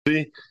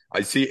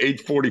I see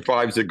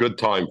 8:45 is a good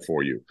time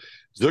for you.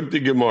 Zug the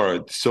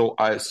Gemara. So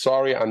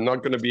sorry, I'm not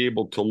going to be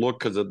able to look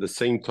because at the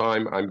same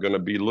time I'm going to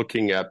be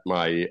looking at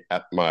my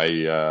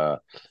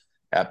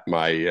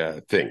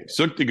thing.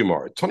 Zug the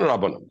Gemara. Toner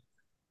Rabbanan.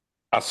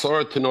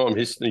 Asar Tanoam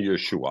Hisna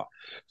Yeshua.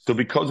 So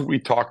because we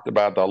talked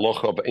about the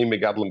halacha of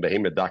Megadlim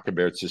Behemoth Daka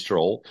Beretz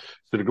Yisrael,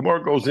 so the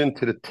Gemara goes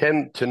into the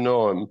 10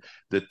 Tanoam,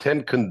 the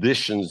 10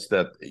 conditions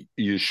that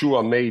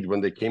Yeshua made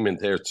when they came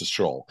into Eretz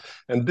Yisrael.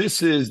 And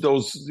this is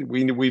those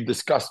we've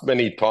discussed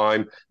many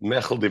times.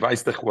 Mechel,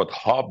 devaistech what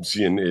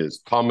Hobbesian is,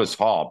 Thomas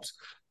Hobbes.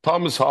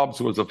 Thomas Hobbes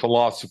was a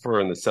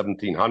philosopher in the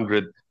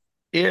 1700s.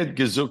 Ed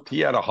gesucht, he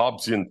had a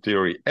Hobbesian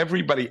theory.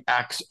 Everybody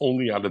acts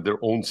only out of their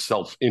own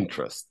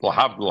self-interest.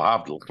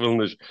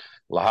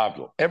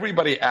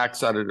 Everybody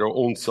acts out of their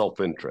own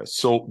self-interest.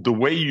 So the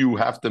way you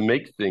have to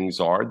make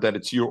things are that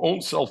it's your own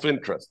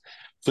self-interest.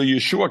 So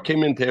Yeshua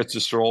came into Eretz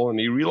Yisrael and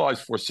he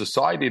realized for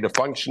society to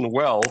function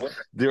well,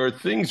 there are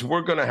things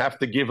we're going to have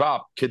to give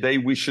up today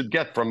we should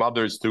get from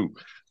others too.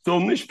 So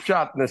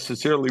nishpshat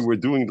necessarily we're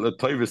doing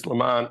l'toivis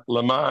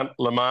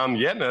leman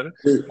yener,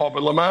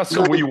 but leman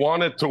so we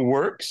want it to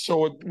work,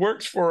 so it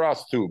works for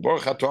us too.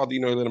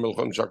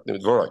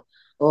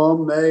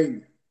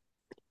 Amen.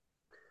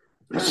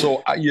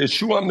 So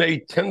Yeshua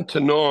made 10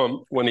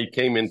 Tanoim when he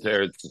came into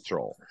Eretz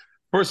Yisrael.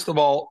 First of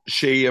all,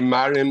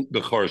 sheyemarim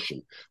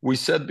b'chorshim. We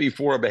said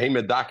before,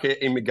 behemoth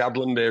dake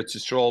emigadlim be'Eretz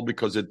Yisrael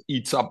because it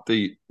eats up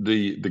the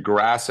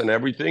grass and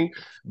everything.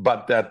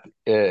 But that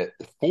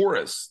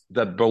forests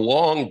that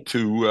belong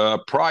to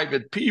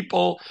private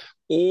people,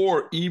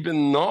 or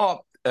even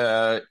not,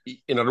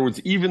 in other words,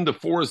 even the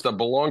forest that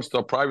belongs to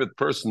a private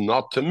person,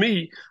 not to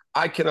me,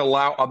 I can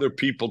allow other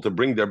people to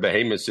bring their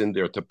behemoths in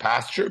there to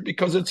pasture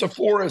because it's a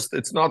forest.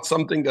 It's not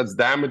something that's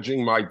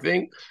damaging my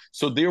thing.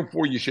 So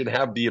therefore, you should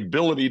have the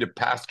ability to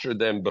pasture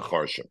them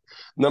b'charshim.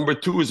 Number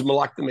two is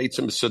malaktim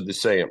eitzim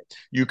b'sudisayim.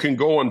 You can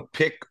go and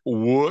pick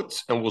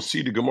woods, and we'll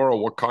see the Gemara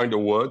what kind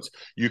of woods.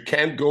 You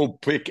can't go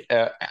pick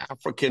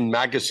African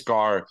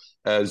Madagascar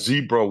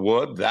zebra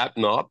wood, that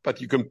not, but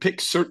you can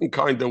pick certain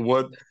kind of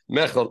wood.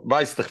 Mechel,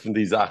 weißt dich von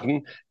die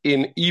Sachen,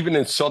 even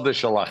in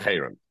Sodesh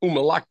al-Acherim.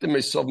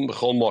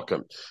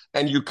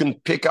 And you can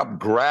pick up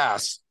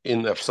grass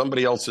in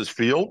somebody else's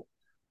field.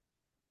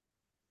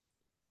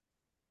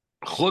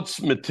 Chutz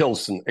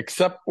metilson,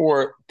 except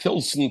for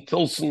Tilson,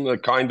 a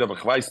kind of, ich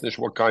weiß nicht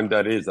what kind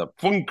that is, a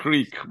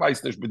funkriek, ich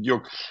weiß nicht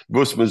bedjuk,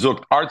 was man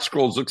sagt, Art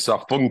Scroll sucht a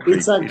funkriek.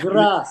 It's a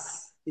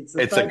grass. It's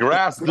a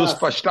grass, dus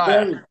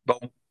verstehe. But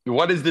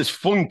what is this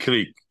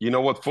funkriek? You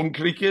know what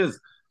funkriek is?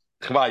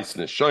 Ich weiß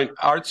nicht. Schön,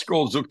 Art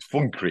Scroll sucht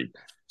funkriek.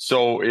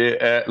 So,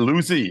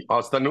 Lucy,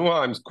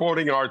 I'm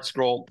quoting Art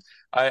Scroll.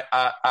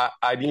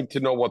 I need to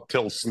know what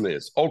Tilson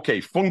is. Okay,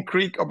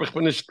 Funkrieg, aber ich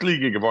bin nicht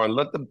kliege geworden.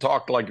 Let them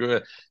talk like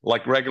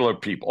regular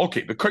people.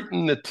 Okay, the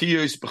curtain the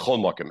tiers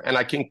b'cholmakim, and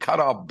I can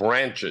cut off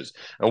branches,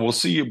 and we'll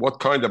see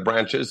what kind of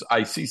branches.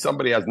 I see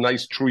somebody has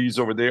nice trees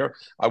over there.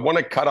 I want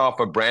to cut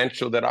off a branch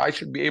so that I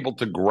should be able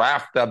to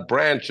graft that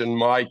branch in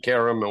my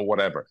karam or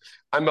whatever.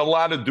 I'm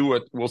allowed to do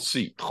it. We'll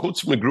see.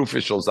 Chutz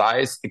megrufishal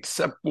zayis,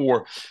 except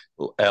for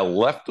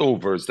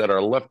leftovers that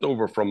are left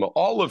over from an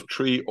olive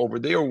tree over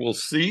there. We'll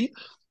see.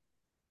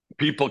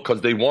 People,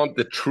 because they want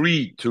the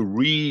tree to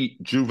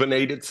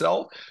rejuvenate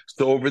itself.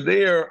 So over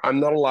there,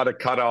 I'm not allowed to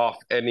cut off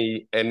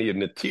any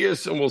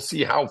natias, and we'll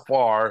see how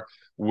far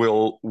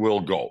we'll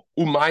go.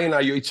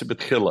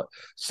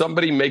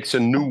 Somebody makes a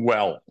new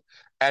well,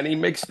 and he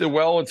makes the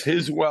well, it's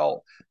his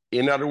well.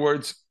 In other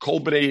words,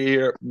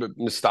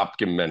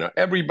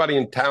 everybody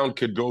in town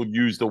could go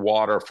use the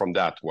water from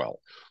that well.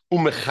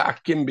 And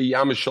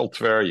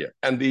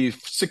the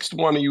sixth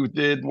one you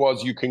did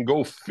was you can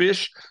go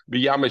fish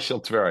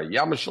b'Yamashel Tveria.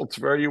 Yamashel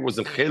Tveria was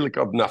a chelik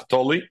of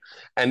Naphtali,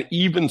 and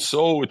even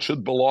so, it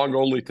should belong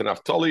only to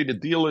Naphtali. The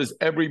deal is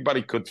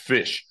everybody could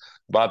fish,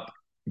 but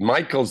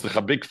Michael's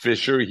the big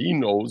fisher. He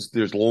knows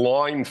there's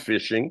line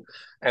fishing,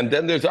 and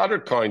then there's other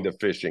kind of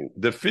fishing.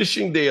 The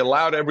fishing they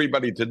allowed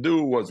everybody to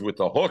do was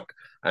with a hook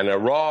and a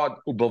rod,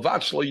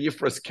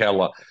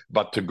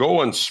 but to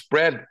go and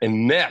spread a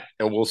net,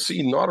 and we'll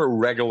see not a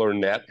regular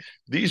net.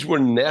 These were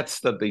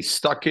nets that they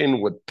stuck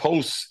in with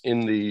posts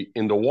in the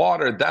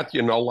water. That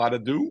you're not allowed to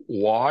do.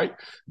 Why?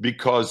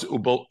 Because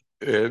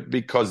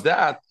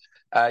that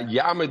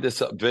because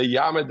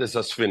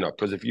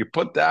if you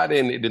put that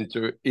in,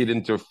 it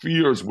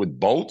interferes with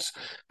boats,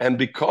 and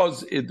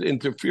because it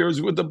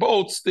interferes with the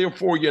boats,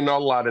 therefore you're not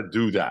allowed to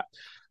do that.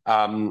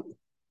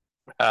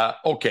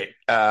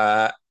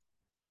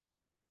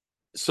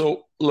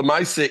 So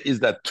Lemaise,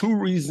 is that two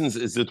reasons?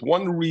 Is it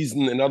one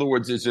reason? In other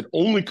words, is it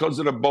only because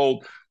of the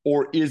boat,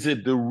 or is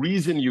it the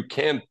reason you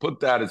can't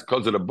put that is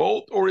because of the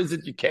boat, or is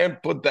it you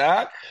can't put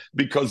that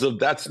because of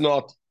that's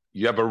not,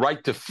 you have a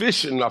right to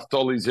fish in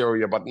Naphtali's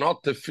area, but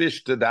not to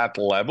fish to that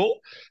level,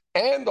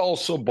 and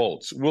also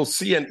boats. We'll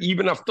see, and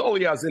even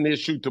Naphtali has an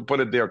issue to put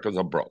it there because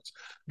of boats.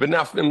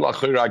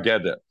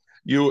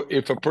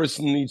 If a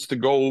person needs to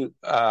go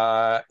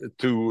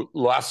to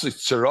Lasit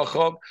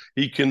Tzerachov,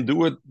 he can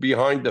do it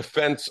behind the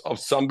fence of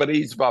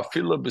somebody's.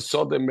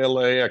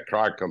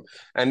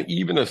 And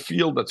even a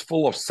field that's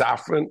full of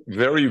saffron,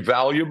 very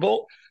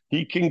valuable.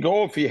 He can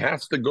go if he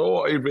has to go,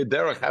 or if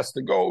Derech has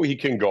to go, he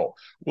can go.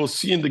 We'll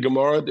see in the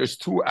Gemara, there's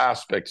two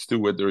aspects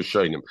to it, the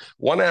Rishonim.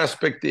 One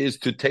aspect is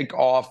to take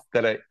off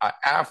that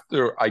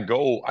after I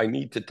go, I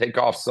need to take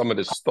off some of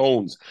the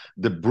stones,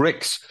 the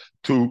bricks,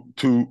 to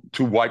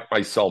wipe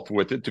myself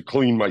with it, to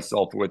clean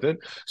myself with it.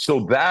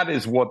 So that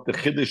is what the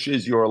Chiddush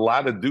is. You're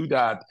allowed to do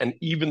that. And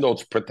even though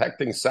it's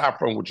protecting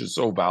saffron, which is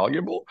so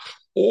valuable,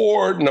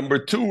 or number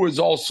two is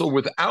also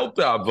without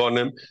the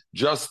avonim,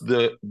 just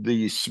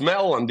the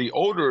smell and the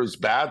odor is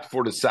bad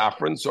for the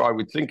saffron, so I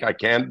would think I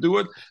can't do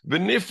it.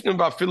 And they were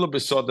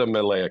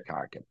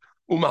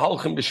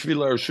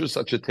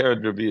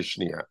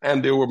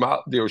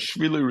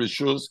shvili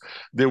rishus.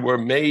 They were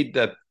made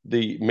that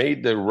they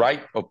made the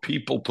right of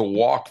people to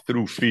walk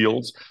through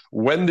fields.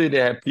 When did they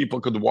have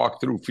people could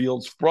walk through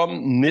fields?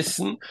 From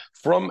Nisan,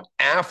 from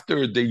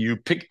after you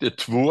pick the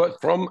tvua,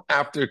 from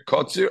after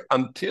Kotzir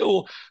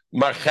until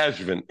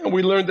Marcheshvan. And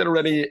we learned that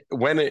already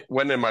when in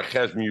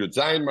Marcheshvan,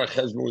 Yudzayin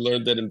Marcheshvan, we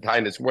learned that in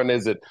Tainus. When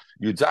is it?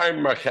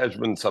 Yudzayin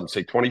Marcheshvan, some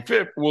say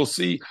 25th. We'll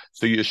see.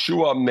 So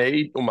Yeshua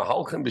made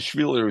Umahalchem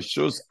B'Shvil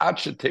Rishus Ad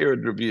Sheter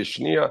Rabbi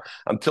Yishnia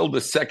until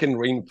the second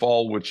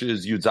rainfall, which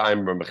is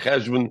Yudzayin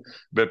Marcheshvan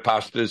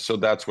Bepashta. So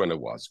that's when it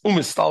was.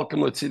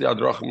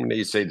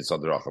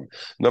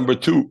 Number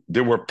two,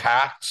 there were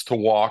paths to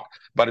walk,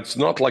 but it's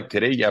not like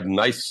today you have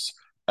nice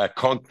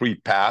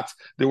concrete paths.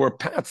 There were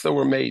paths that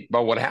were made,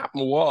 but what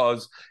happened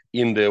was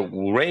in the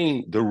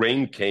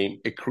rain came,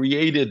 it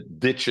created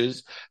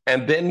ditches,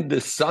 and then the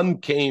sun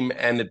came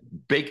and it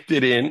baked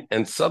it in,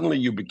 and suddenly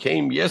you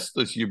became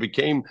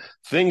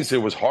things.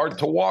 It was hard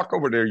to walk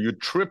over there. You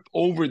trip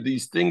over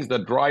these things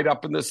that dried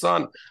up in the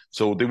sun.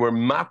 So they were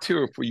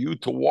matir for you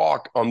to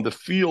walk on the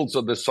fields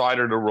of the side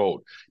of the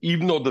road,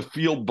 even though the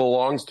field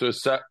belongs to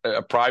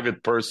a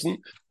private person.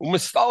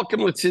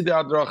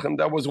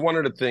 That was one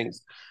of the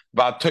things.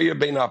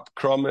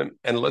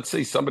 And let's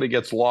say somebody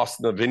gets lost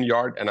in a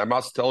vineyard. And I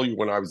must tell you,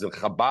 when I was in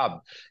Chabad,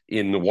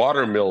 in the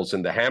watermills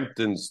in the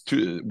Hamptons,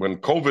 when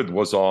COVID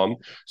was on,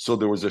 so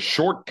there was a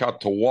shortcut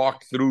to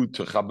walk through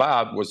to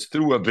Chabad, was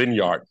through a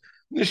vineyard.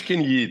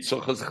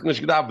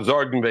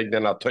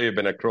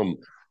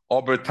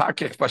 Aber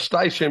takich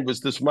versteischen was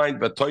this mind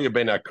betoye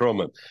ben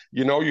akromen.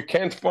 You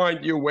can't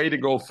find your way to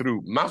go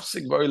through.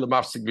 Mafsik boile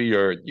mafsik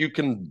v'yerd. You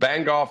can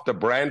bang off the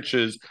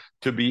branches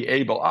to be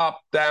able up,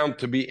 down,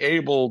 to be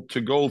able to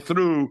go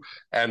through,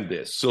 and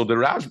this. So the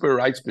Rashba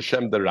writes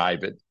b'shem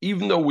derivet.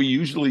 Even though we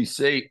usually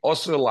say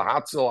osir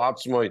lahatzel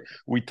atzmoi,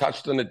 we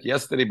touched on it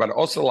yesterday, but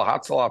osir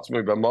lahatzel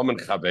atzmoi b'momen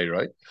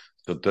chaveroi.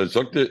 So the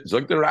zok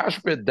the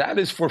Rashba, that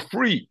is for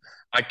free.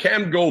 I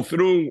can't go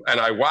through and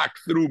I walk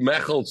through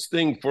Mechel's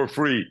thing for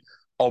free.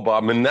 Because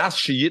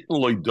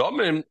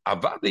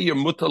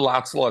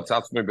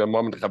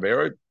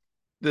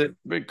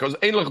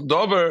eigentlich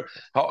dover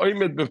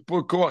ha'oimet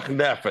b'pur koach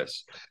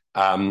nefesh.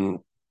 And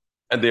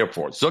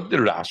therefore, zog the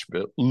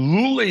Rashba,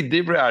 lule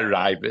divrei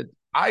arayvet,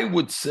 I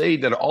would say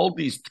that all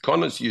these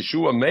tkonos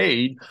Yeshua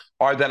made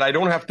are that I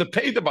don't have to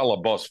pay the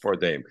balabos for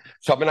them.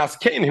 So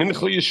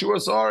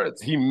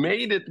he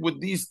made it with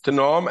these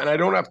tanom, and I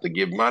don't have to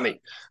give money.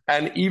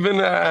 And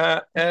even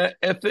a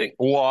thing.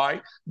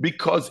 Why?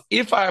 Because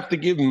if I have to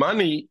give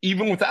money,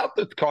 even without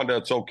the tkona,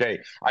 it's okay.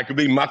 I could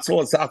be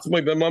matzal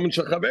asatzmoi b'mamin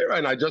shechavera,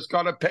 and I just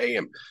got to pay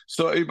him.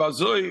 So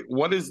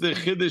what is the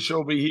chiddush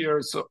over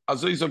here? So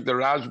azoi zog the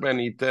Rashba,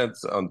 and he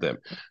tells on them.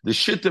 The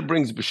shitta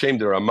brings b'shem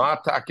the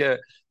Ramatake,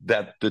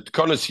 that the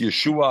Tkonos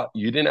Yeshua,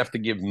 you didn't have to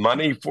give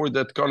money for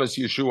the Tkonos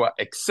Yeshua,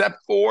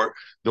 except for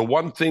the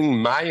one thing,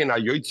 Mayan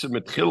Ayoytze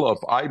Metchila,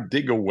 if I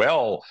dig a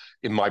well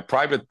in my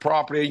private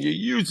property and you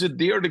use it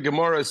there, the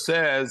Gemara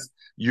says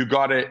you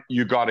gotta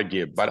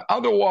give. But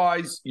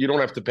otherwise, you don't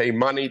have to pay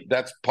money.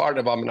 That's part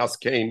of Amanas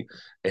Kain,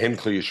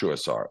 Himchli Yeshua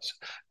Saras.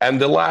 And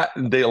the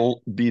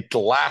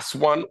last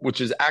one,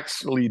 which is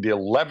actually the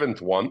 11th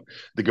one,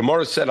 the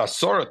Gemara said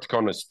Asorat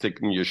Tkonos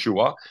Tikn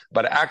Yeshua,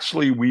 but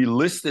actually we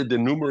listed,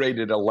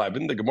 enumerated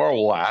 11. The Gemara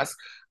will ask,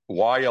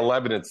 why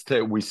 11? It's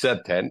 10. We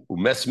said 10.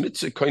 Mes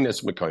mitzvah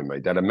koines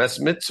mekoymei. That a mes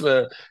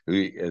mitzvah,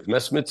 if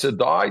mes mitzvah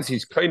dies,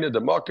 he's koine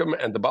the makom,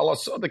 and the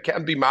balasoda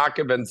can't be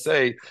makiv and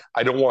say,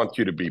 I don't want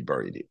you to be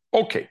buried here.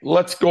 Okay,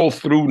 let's go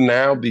through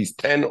now these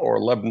 10 or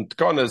 11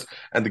 tkonas,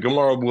 and the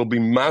Gemara will be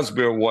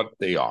masbir what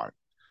they are.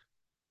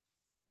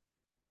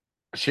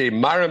 You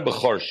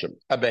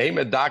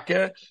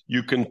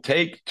can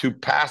take to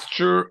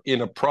pasture in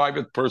a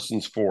private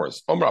person's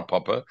forest. Omra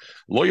Papa,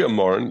 Loya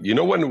Morn, you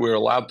know when we're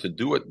allowed to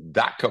do it?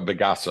 Daka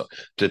begasa.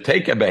 To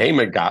take a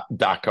behema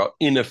daka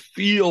in a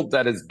field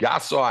that is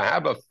gasa. I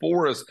have a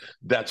forest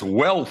that's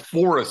well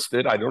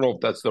forested. I don't know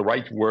if that's the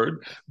right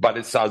word, but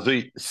it's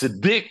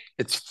siddiq,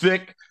 it's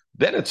thick.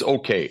 then it's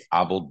okay.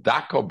 Abel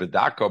dako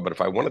bedako, but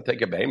if I want to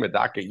take a behemoth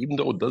daka, even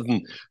though it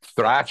doesn't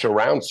thrash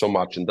around so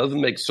much and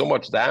doesn't make so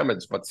much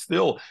damage, but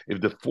still,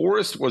 if the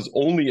forest was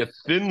only a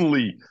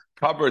thinly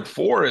covered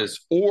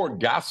forest, or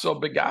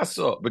gasa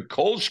begasa, but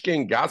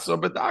kolshkin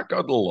gasa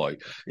bedaka deloy.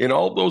 In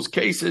all those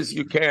cases,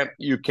 you can't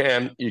do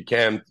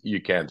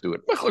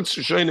it. Let's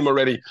show him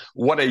already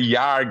what a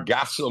yar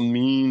gasa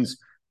means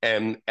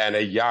and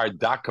a yar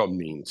daka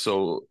means.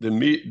 So the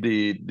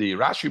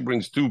Rashi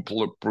brings two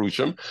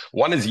prushim.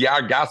 One is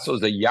yar gasa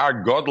is a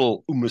yar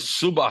godel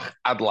umesubach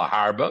ad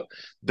laharba,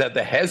 that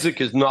the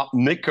hezek is not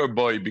nicker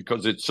boy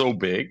because it's so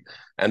big.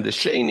 And the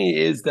sheni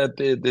is that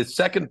the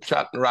second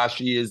pshat in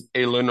Rashi is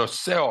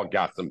elonoseo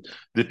gasim.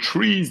 The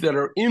trees that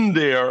are in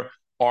there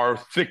are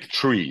thick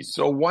trees.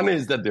 So one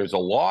is that there's a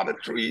lot of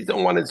trees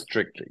and one is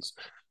thick trees.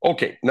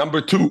 Okay,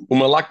 number two,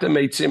 umalakta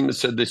meitzim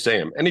said the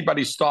same.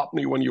 Anybody stop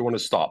me when you want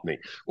to stop me.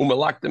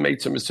 Umalakta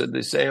meitzim said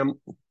the same,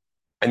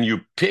 and you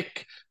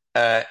pick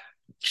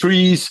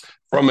trees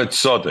from its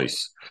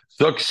sodes.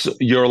 So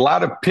you're allowed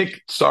to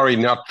pick,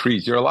 not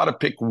trees, you're allowed to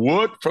pick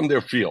wood from their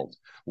field.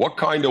 What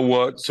kind of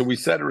wood? So we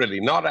said already,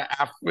 not an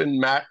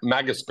Afrin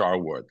Magaskar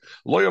wood.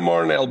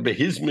 Loyamarn el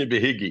behizmi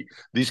behigi.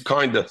 These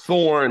kind of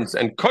thorns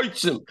and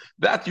koitzim,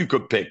 that you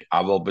could pick.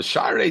 Aval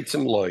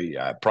b'shareitzim loy,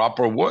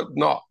 proper wood?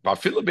 No.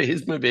 Bafila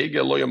behizmi behigi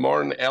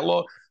loyamarn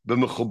elo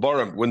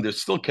b'mechubarim, when they're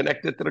still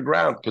connected to the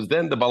ground, because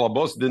then the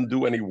balabos didn't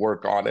do any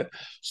work on it.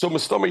 So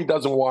Mustami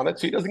doesn't want it,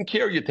 so he doesn't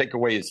care you take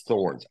away his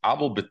thorns.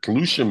 Aval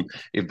betlushim,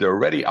 if they're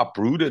already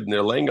uprooted and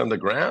they're laying on the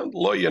ground,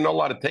 lo, you're not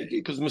allowed to take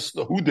it, because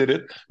who did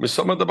it?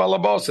 Mustama the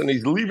balabos, and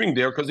he's leaving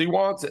there because he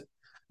wants it.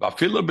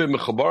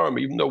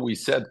 Even though we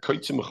said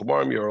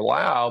you're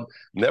allowed,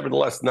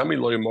 nevertheless, nami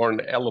lo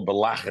yamorn ela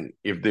belachen,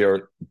 if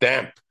they're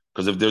damp,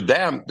 because if they're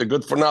damp, they're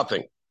good for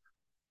nothing.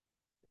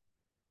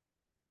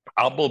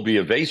 Abel be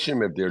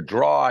evasive if they're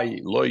dry,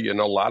 lo, you're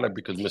not allowed,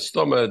 because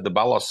mistoma, the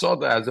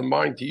balasoda has in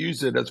mind to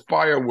use it as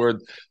firewood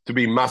to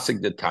be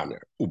masik the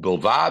tanner.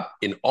 Ubelvad,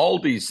 in all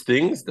these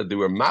things that they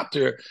were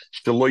matter,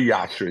 shelo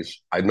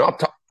yashrish. I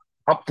not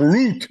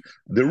uproot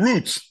the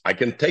roots. I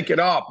can take it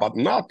off, but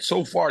not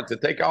so far to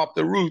take off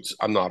the roots.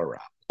 I'm not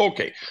around.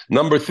 Okay,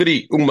 number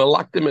three,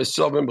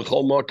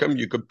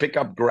 you could pick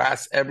up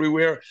grass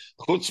everywhere,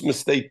 chutz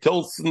mistake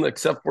tilson,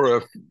 except for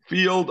a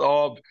field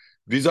of,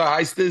 wieso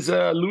heißt es,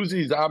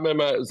 Lucy,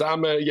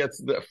 sagen wir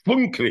jetzt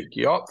Funkrig,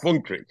 ja,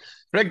 Funkrig.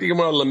 Frag dich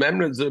mal,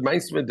 meinst du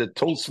mit der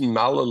Tulsen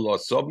Mala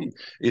Losobben?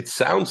 It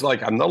sounds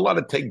like I'm not allowed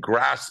to take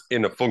grass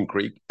in a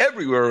Funkrig.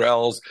 Everywhere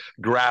else,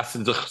 grass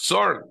is a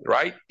chsorn,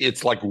 right?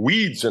 It's like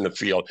weeds in a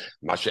field.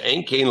 Masha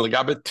Enkein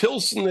Lagabe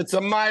Tilson, it's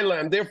a mile,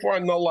 and therefore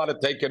I'm not allowed to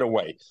take it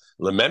away.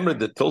 Remember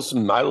the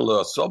Tilson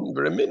Mala Losobben,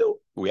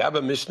 we have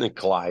a Mishnah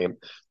Klayim.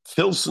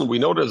 Tilson, we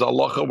know there's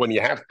halacha when you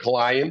have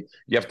Klayim,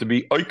 you have to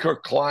be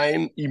Oiker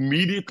Klayim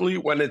immediately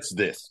when it's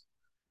this.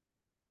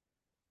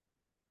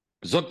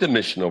 Zok the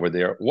Mishnah over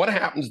there. What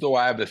happens though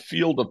I have a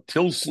field of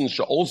Tilson,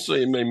 also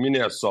in my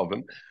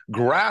Minasovim,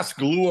 grass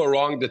glue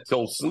around the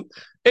Tilson?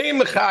 We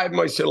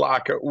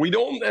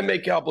don't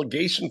make an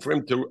obligation for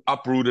him to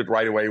uproot it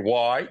right away.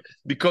 Why?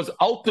 Because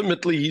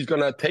ultimately he's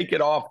going to take it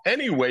off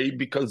anyway,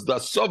 because the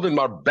Sovim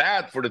are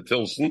bad for the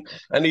Tilson,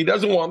 and he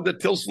doesn't want the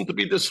Tilson to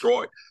be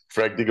destroyed.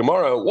 Frag the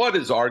Gemara, what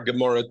is our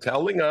Gemara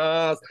telling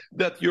us?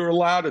 That you're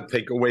allowed to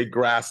take away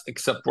grass,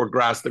 except for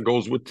grass that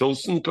goes with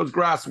Tilson, because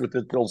grass with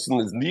the Tilson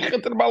is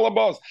nichet and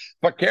balabos.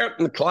 Fakert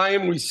and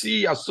Klein, we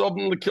see a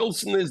Sovim the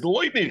Tilson is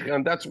loidig,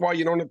 and that's why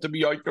you don't have to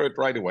be it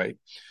right away.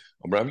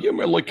 If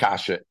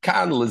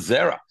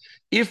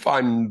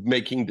I'm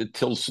making the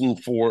tilson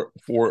for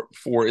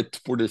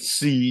the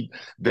seed,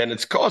 then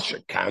it's kosher.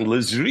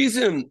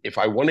 Reason. If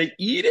I want to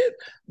eat it,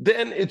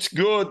 then it's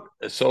good.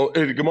 So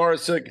Gemara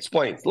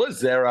explains,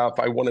 Lezera, if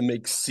I want to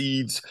make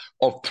seeds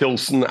of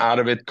tilson out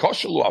of it,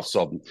 koshalu of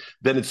something,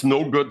 then it's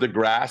no good, the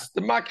grass,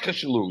 the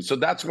makashalu. So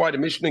that's why the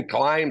Mishnah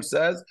Klaim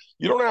says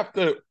you don't have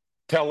to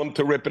tell him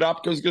to rip it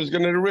up, because he's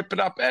going to rip it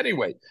up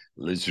anyway.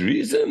 Liz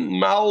reason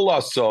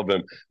malas of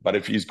him. But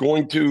if he's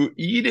going to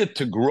eat it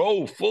to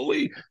grow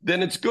fully,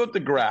 then it's good, the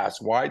grass.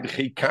 Why?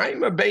 Because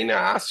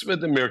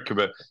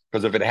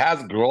if it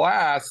has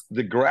glass,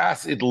 the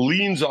grass, it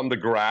leans on the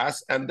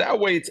grass, and that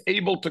way it's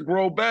able to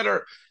grow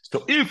better.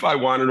 So if I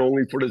want it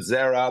only for the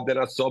zera, then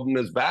asobim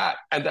is bad,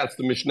 and that's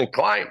the Mishnah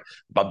Klein.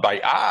 But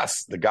by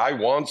us, the guy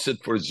wants it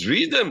for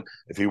zridim.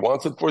 If he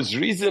wants it for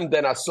zridim,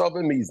 then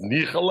asobim is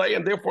nichale,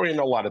 and therefore you're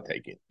not allowed to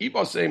take it.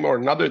 Ibosem or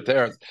another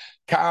teres.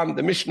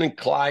 The Mishnah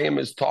Klein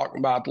is talking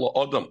about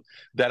la'odam,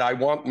 that I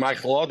want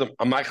Michael Adam.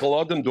 A Michael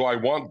Adam, do I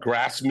want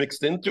grass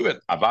mixed into it?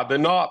 Avada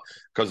not,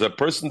 because a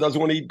person doesn't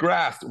want to eat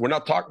grass. We're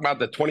not talking about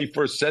the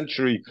 21st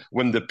century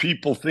when the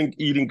people think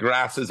eating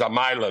grass is a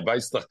mila.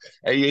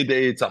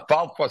 It's a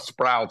falfa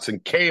sprouts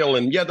and kale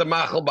and the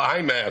machal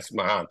b'haimas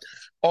mahan.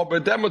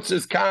 But then it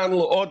says kan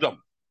la'odam,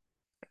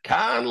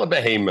 kan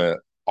la'behema.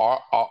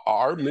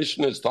 Our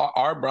mission is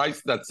our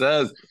Bryce that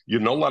says you're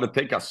not allowed to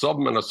take a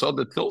sub and a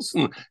soda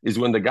tilson is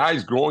when the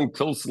guy's growing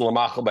tilson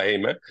lamachal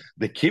behema,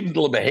 the kibd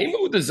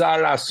behema with the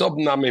zara sub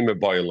namim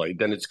boyle.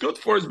 Then it's good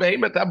for his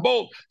behema to have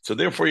both. So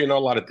therefore, you're not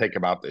allowed to take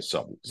about this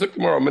sub.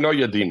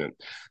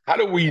 How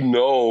do we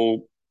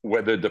know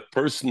whether the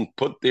person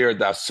put there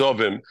the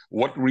sovim?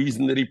 What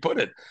reason did he put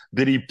it?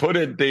 Did he put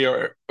it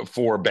there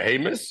for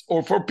behemoths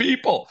or for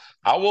people?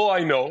 How will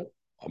I know?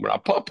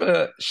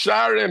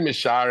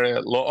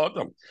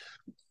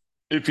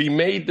 If he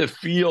made the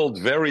field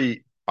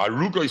very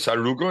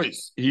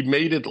arugois, he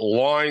made it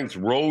lines,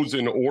 rows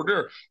in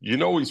order,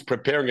 he's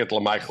preparing it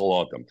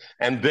l'maychal adam.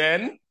 And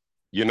then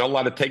you're not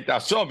allowed to take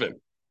that sovim.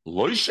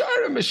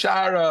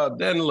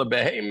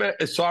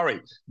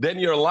 Then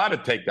you're allowed to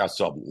take that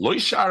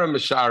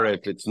sovim.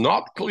 If it's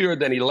not clear,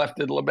 then he left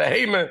it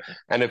lebehema,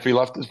 and if he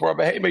left it for a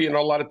behema, you're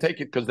not allowed to take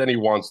it because then he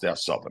wants that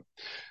sovim.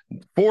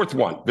 Fourth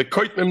one, the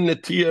koitmim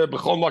netia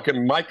b'chol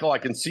makom. Michael, I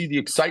can see the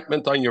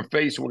excitement on your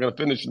face. We're going to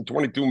finish in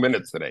 22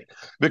 minutes today.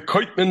 The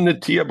koitmim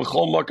netia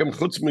b'chol makom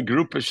chutz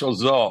megrupa shel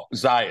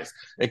zayis,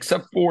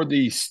 except for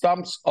the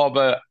stumps of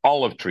an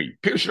olive tree.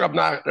 Pirsh Rab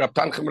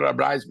Tanchem Rab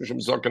Reis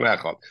b'shem zorken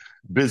echad.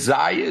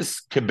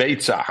 Bezayis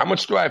kebetza. How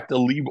much do I have to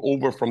leave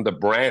over from the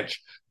branch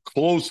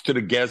close to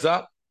the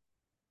geza?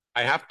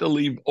 I have to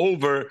leave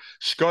over.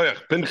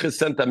 Shkoyach Pinchas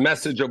sent a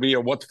message over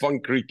here what Fun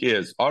Creek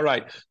is. All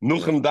right.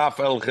 Nuchem darf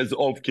is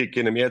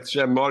aufkicken. Jetzt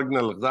schon morgen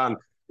sagen,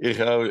 ich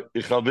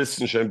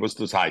wissen schon, was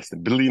das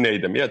heißt.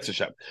 Belinedem, jetzt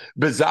schon.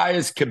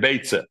 Bezayis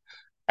kebetze.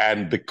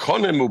 And the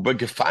konim will be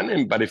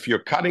gefanim, but if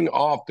you're cutting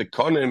off the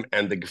konim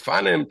and the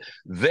gefanim,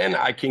 then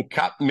I can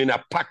cut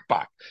mina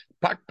pakpak.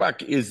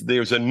 Pakpak is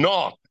there's a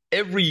knot.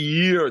 Every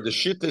year, the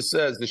Shitta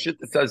says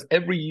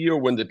every year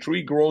when the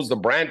tree grows the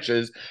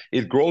branches,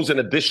 it grows an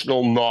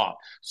additional knot.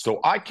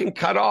 So I can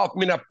cut off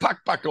mina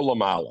pakpak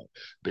olamala.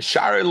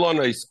 B'shari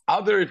lonis,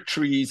 other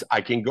trees, I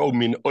can go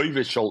min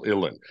oivishal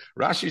ilan.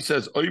 Rashi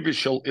says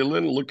oivishal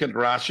ilan. Look at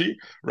Rashi.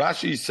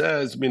 Rashi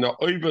says mina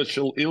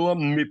oivishal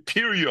ilan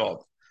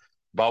mipiriov.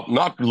 But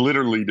not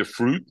literally the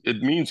fruit.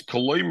 It means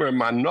koloimer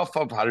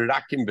manofav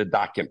harakim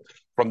v'dakim.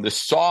 From the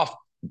soft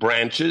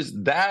branches,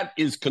 that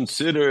is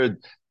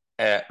considered.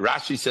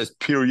 Rashi says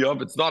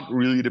period. It's not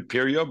really the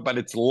period, but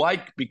it's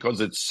like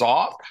because it's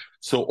soft.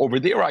 So over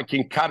there I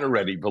can cut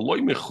already. But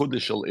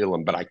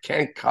I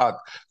can't cut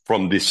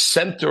from the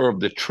center of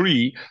the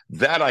tree.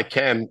 That I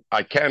can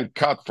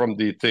cut from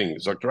the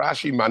things.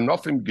 Rashi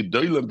manofim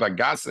gedolim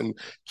vagasim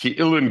ki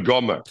ilin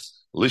gomer.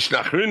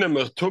 Lishnachrina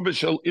mertube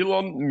shel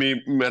ilon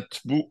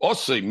metbu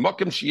osei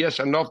mokem sheyesh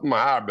anof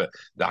maharbe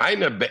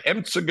daina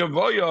beemtze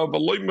gavoya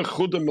v'loy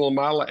mechudem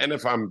l'mala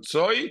enef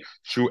hamtzoi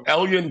shu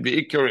elyon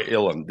beikar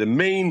ilon. The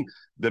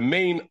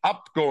main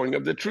upgoing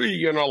of the tree,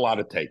 you're not allowed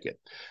to take it.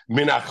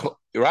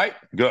 Right?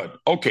 Good.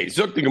 Okay.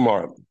 Zok the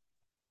Gemara.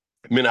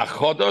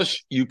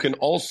 Minachodosh, you can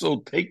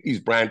also take these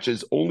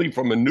branches only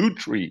from a new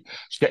tree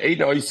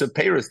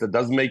that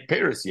doesn't make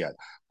Paris yet.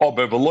 But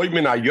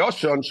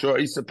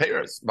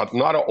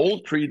not an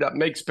old tree that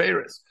makes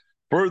Paris.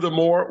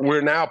 Furthermore,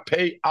 we're now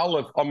pay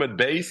Aleph Amid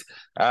base.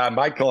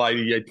 Michael, I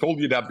told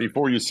you that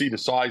before. You see the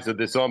size of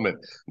this Amid.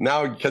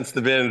 Now you can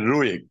werden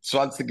ruhig.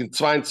 20 und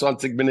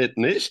 22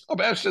 Minuten nicht,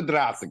 aber erst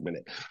 30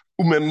 Minuten.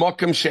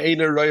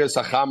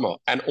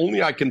 And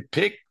only I can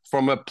pick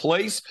from a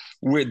place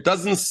where it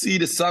doesn't see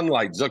the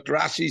sunlight. Zokt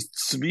Rashi,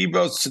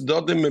 tzviva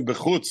sedodim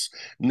bechutz,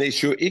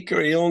 neshu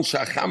ikar ilon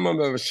shachama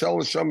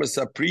mevashal shama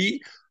sapri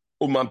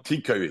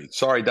umamtikari.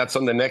 Sorry, that's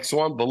on the next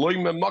one. The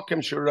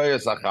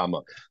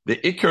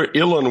ikar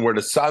ilon where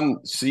the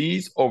sun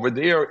sees over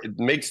there, it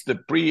makes the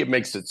pri, it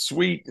makes it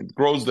sweet, it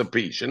grows the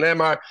pri.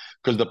 Shenemar,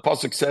 because the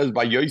pasuk says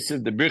by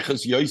Yosef, the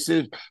birchas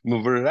Yosef,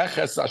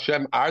 muvareches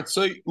Hashem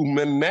artzoi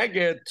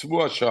umemeget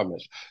tvu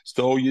hashamesh.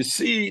 So you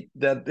see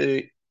that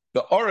the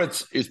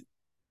oretz is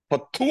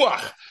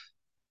patuach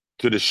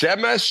to the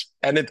shemesh,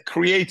 and it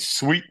creates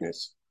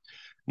sweetness.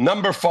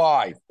 Number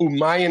 5,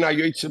 umayin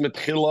ayoytze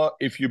metchila.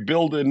 If you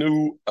build a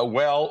new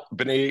well,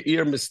 b'nei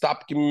ir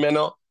mistapkim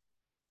mena,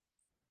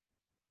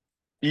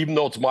 even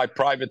though it's my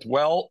private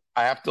well,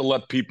 I have to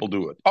let people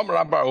do it.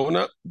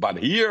 But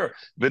here,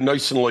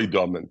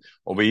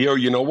 over here,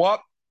 you know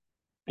what?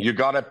 You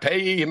got to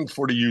pay him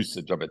for the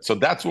usage of it. So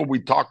that's what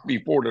we talked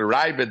before, the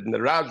Ravid and the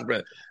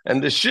Rajba,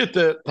 and the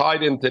Shitta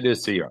tied into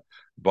this here.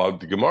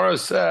 But the Gemara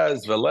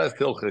says, the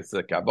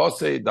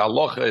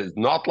halacha is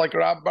not like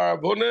Rab Bar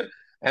Avuna,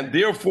 and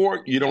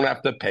therefore you don't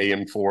have to pay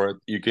him for it.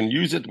 You can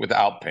use it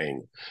without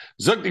paying.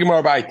 Zok the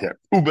Gemara weiter.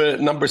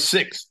 Number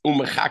 6,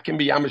 you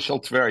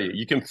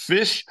can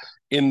fish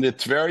in the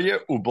Tveria,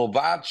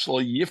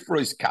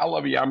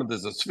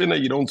 there's a svina,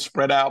 you don't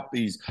spread out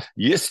these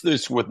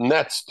yistus with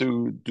nets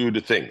to do the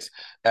things.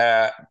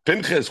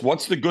 Pinchas,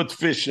 what's the good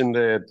fish in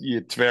the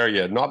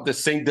Tveria? Not the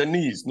Saint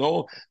Denis,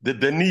 no, the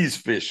Denis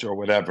fish or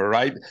whatever,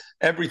 right?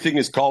 Everything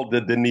is called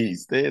the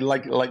Denis. They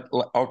like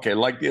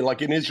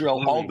in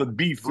Israel, all the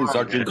beef is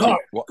Argentine.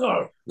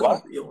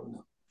 Carpion.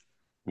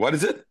 What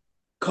is it?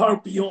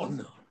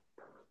 Carpion.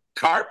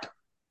 Carp?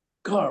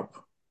 Carp.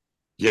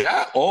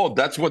 Yeah. Oh,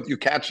 that's what you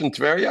catch in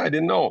Tveria? I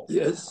didn't know.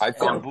 Yes. I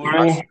thought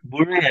Buri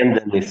and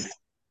Dennis.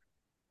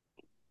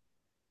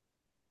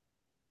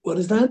 What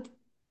is that?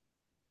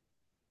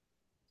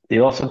 They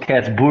also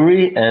catch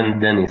Buri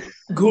and Dennis.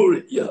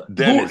 Guri, yeah.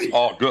 Dennis. Guri.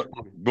 Oh, good.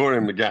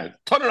 Burim again.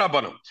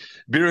 Tanarabanim.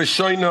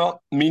 Birashoina,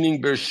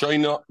 meaning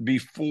Birashoina,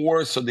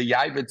 before. So the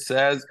Yavit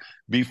says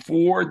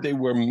before they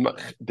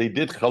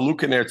did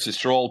Chaluk and Eretz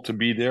Yisrael to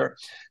be there.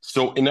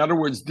 So in other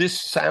words, this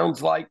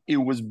sounds like it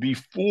was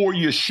before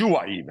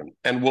Yeshua even,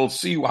 and we'll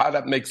see how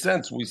that makes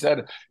sense. We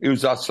said it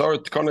was Asar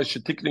Tkana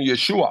Shetikna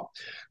Yeshua,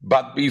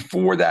 but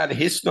before that,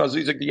 Hisna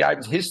Zizak the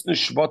Yavit Hisna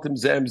Shvatim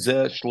Zem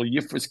Zeh Shlo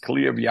Yifris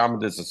Clear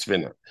V'Yamad as a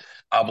Svina.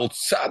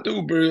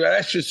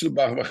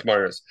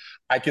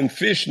 I can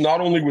fish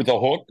not only with a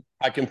hook,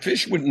 I can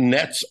fish with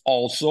nets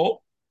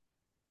also,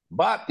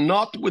 but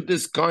not with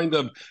this kind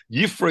of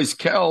yifres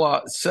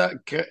kela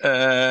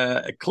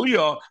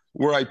clear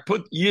where I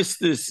put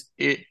yistis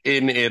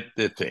in it,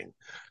 the thing.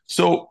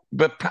 So,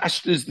 but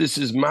pashtas, this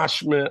is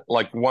mashma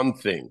like one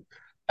thing.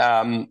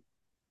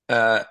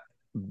 The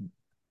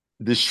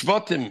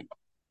shvatim,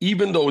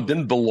 even though it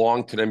didn't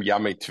belong to them,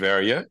 Yamei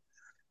Tveria,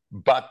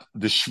 but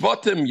the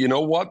shvatim, you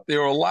know what? There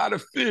are a lot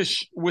of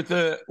fish with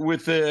a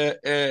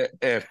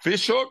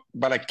fish hook,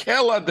 but a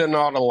kela they're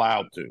not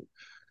allowed to.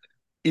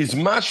 Is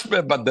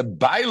mashbe, but the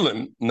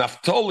bailim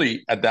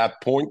Naphtali at that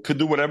point could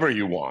do whatever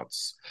he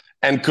wants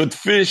and could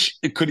fish.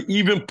 It could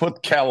even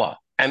put kela,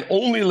 and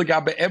only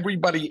legabe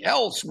everybody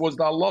else was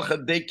the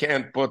halacha they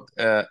can't put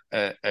a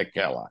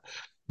kela.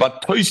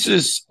 But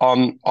Toises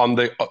on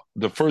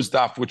the first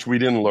daf, which we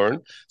didn't learn,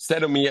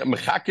 said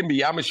mechakim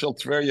b'yamishel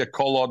tveria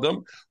kol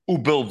adam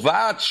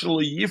ubilvat shel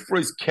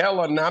yifres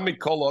kela nami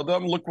kol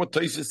adam. Look what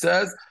Toises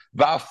says.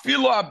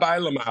 Va'afilo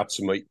abaylam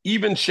atzmai.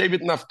 Even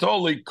Shevet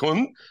Naphtali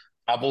kun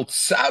avol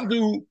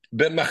tzadu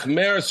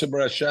b'machmer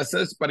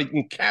sebrasheses, but he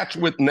can catch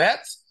with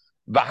nets.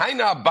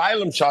 V'haina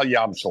abaylam shal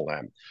yam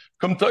shalem.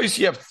 Come Toises,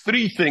 you have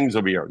three things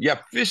over here. You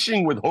have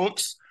fishing with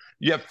hooks,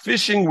 you have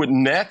fishing with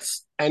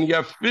nets, and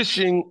you're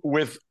fishing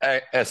with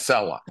a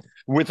sella,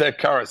 with a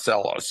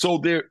carousel. So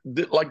they're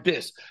like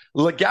this.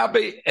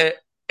 Legabe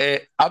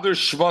other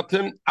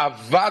shvatim,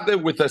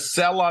 avade with a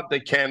sella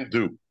they can't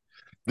do.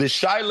 The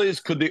shaila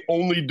is, could they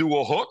only do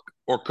a hook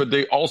or could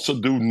they also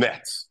do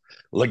nets?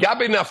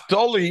 Legabe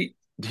Naphtali,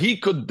 he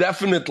could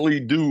definitely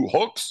do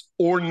hooks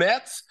or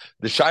nets.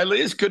 The shaila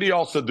is, could he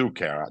also do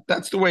kara?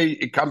 That's the way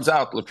it comes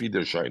out. He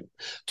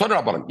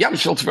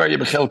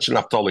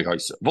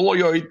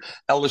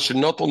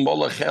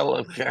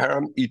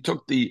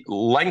took the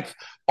length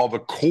of a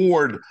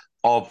cord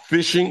of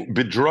fishing.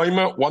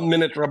 Bidroima, 1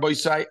 minute, Rabbi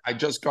Sai. I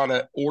just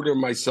gotta order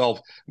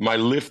myself my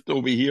lift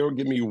over here.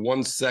 Give me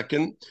 1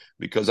 second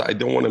because I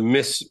don't want to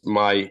miss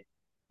my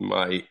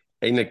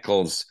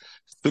ankles.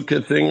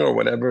 Sukkah thing or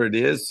whatever it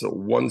is. So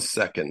 1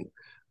 second.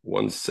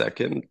 1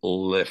 second.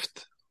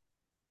 Lift.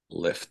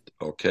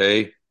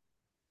 Okay.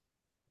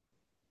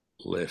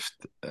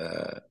 Lift.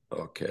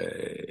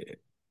 Okay.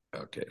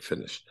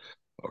 Finished.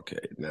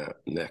 Okay. Now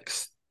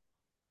next.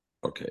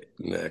 Okay.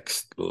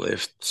 Next.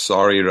 Lift.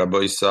 Sorry,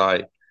 Rabbi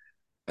Sai.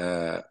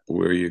 Where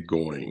are you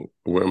going?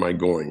 Where am I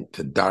going?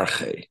 To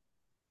Darche.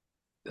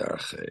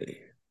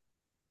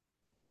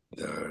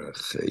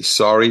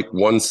 Sorry.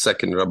 1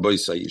 second, Rabbi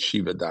Sai.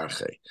 Yeshiva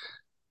Darche.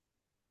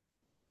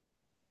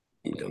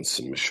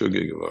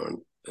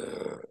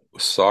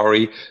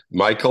 Sorry,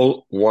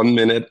 Michael. 1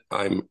 minute.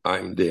 I'm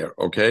there.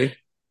 Okay.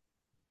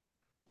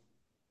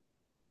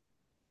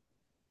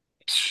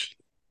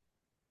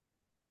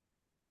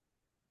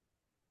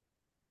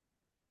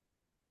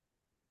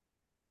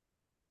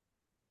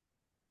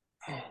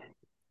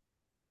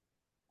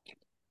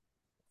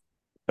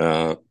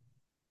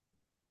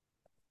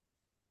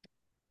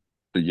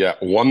 Yeah,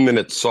 1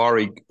 minute.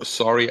 Sorry.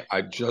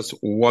 I just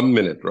 1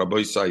 minute,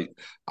 Rabbi Say.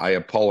 I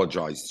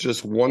apologize.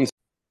 Just one.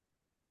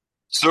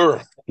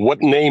 Sir,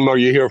 what name are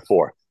you here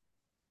for?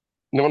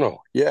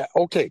 No. Yeah.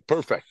 Okay.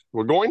 Perfect.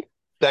 We're going.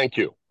 Thank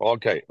you.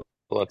 Okay.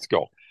 Let's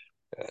go.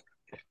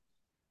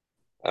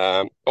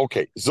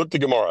 Okay. Zuk the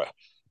Gemara.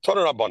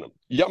 Toner Rabbanim.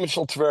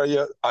 Yamishal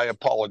Tveria. I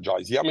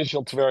apologize.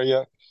 Yamishal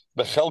Tveria.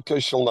 The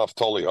Chelke shel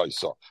Naphtali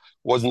Haisa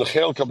was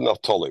Nechelk of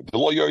Naphtali. The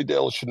Loyoid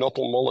El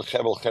Shenotel Molech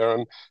Hevel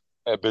Cheren.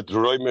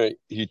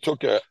 He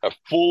took a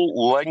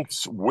full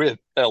length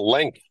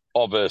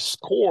of a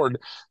cord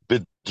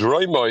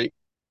bedroimai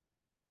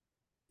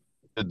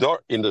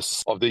in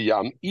the of the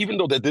yam, even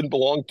though that didn't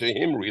belong to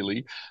him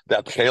really.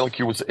 That chelik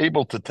he was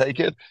able to take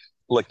it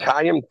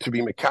lekayim to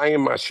be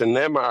mekayim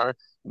mashenemar.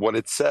 What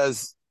it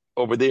says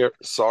over there.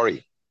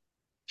 Sorry,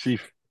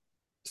 Chief.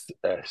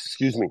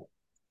 Excuse me.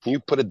 Can you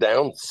put it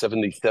down?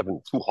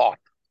 77. Too hot.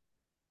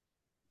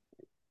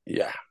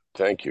 Yeah.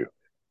 Thank you.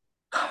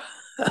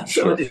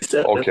 Sure.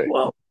 Okay.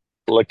 Wow.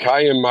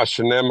 Lekayim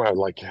mashenemar,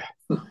 like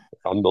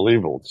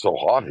unbelievable. It's so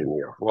hot in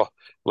here. Well,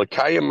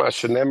 lekayim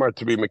mashenemar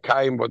to be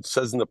mekayim. What it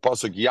says in the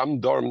pasuk Yam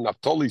Dorim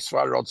Naphtali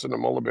Svar Rotzen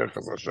Amolaber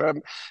Chas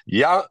Hashem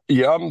Yam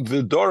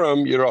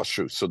V'Dorim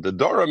Yeroshu. So the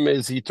Dorim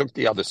is he took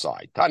the other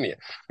side. Tanya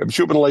Reb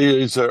Shubin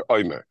Leizer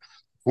Oimer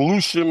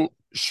Glushim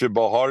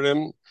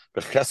Shibaharim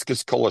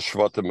Becheskes Kol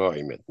Hashvatim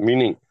Ha'omet.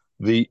 Meaning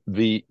the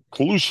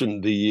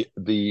pollution, the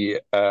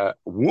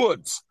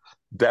woods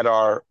that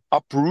are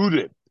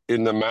uprooted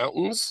in the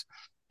mountains.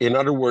 In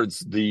other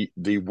words, the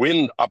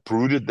wind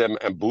uprooted them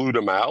and blew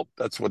them out.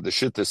 That's what the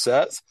Shitta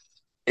says.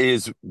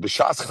 Is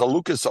B'shas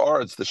Chalukas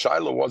Aretz. The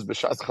Shiloh was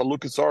B'shas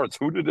Chalukas Aretz.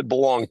 Who did it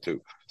belong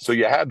to? So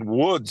you had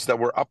woods that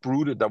were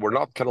uprooted, that were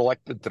not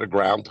collected to the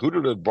ground. Who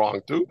did it belong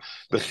to?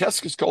 The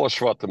Cheskes Kol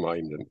Hashvatim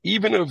Ha'omet.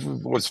 Even if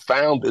it was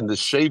found in the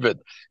Shevet,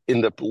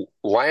 in the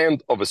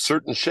land of a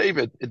certain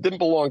Shevet, it didn't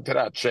belong to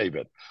that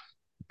Shevet.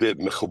 The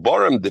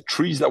Mechubarim, the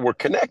trees that were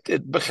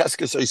connected,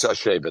 B'cheskes Isa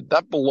Shevet,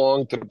 that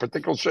belonged to the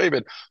particular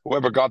Shevet,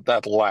 whoever got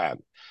that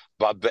land.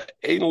 But the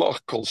Ein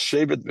Loch Kol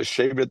Shevet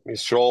V'Shevet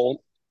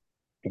Misol,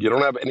 you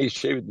don't have any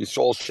Shevet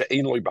Yisrael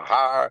she'ein lo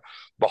bahar,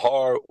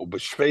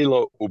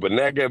 ubeshvela,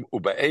 ubenegev,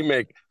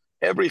 ubeemek.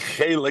 Every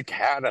chelik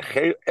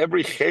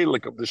every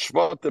chelik of the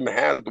Shvatim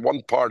had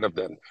one part of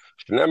them.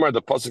 Shneimar,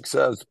 the pasuk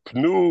says,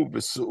 Pnu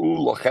v'su'u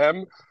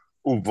lochem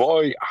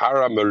uvoy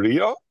hara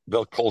Maria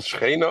vel kol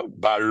shchena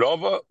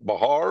ba'arava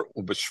bahar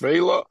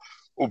ubeshvela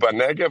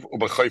ubenegev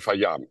ubechayf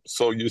hayam.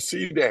 So you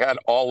see, they had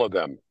all of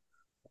them.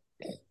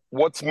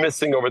 What's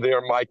missing over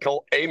there,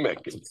 Michael?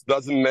 Emek. It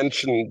doesn't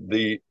mention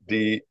the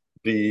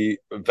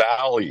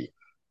valley.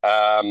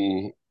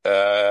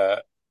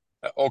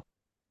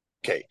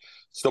 Okay,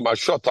 so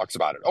Marsha talks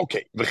about it.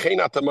 Okay,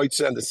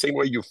 and the same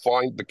way you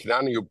find the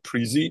Kanani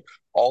Prizi,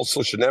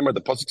 also Shenemar,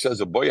 the pasuk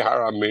says, "Boy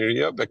hara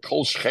Miria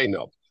v'kol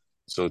shchenav."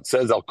 So it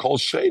says, "Al kol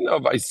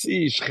shchenav." I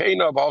see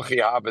shchenav al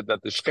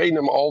that the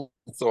shchenim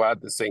also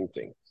had the same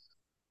thing.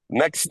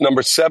 Next,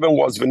 number 7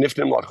 was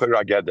v'nifnim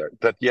lachira geder,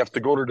 that you have to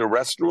go to the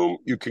restroom.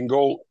 You can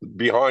go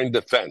behind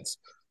the fence.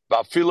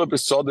 Even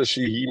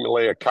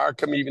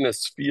a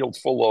field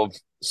full of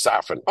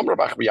saffron. This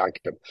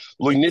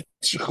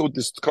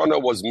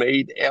tkana was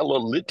made ela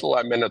little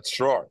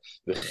amenatzrar.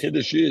 The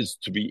chiddush is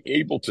to be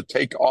able to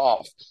take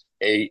off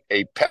a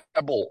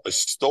pebble, a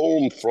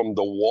stone from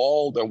the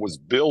wall that was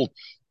built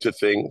to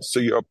things. So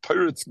your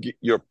pirates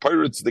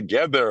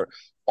together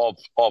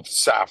of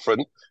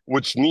saffron,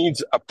 which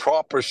needs a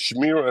proper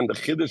shmir, and the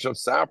chiddush of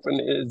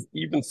saffron is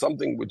even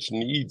something which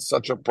needs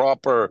such a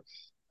proper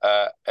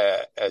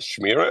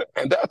shmira,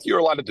 and that you're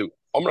allowed to do.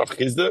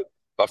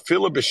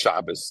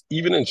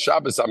 Even in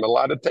Shabbos, I'm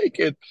allowed to take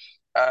it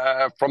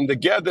from the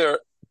gather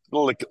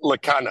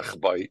lekanach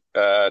by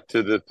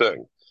to the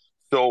thing.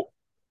 So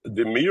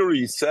the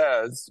Miri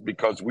says,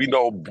 because we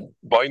know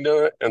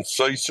Baina and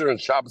Soiser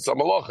and Shabbos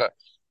Amalacha,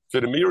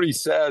 so the Miri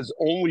says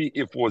only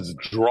if it was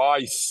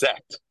dry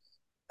set.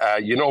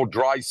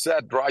 Dry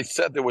set,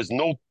 there was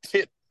no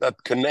tit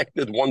that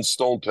connected one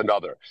stone to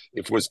another.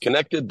 If it was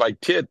connected by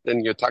tit,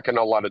 then you're not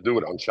allowed to do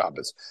it on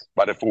Shabbos.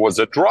 But if it was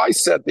a dry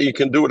set, then you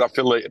can do it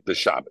affiliate the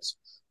Shabbos.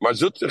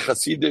 Marzut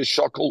Chaside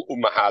Shakal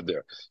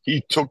Umahader. He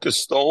took a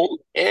stone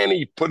and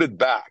he put it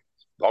back.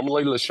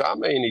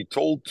 And he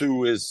told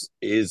to his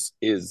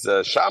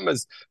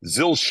shamas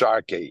Zil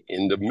Sharke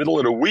in the middle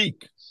of the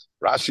week.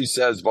 Rashi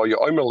says,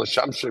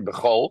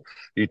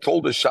 he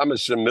told the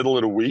shamas in the middle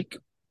of the week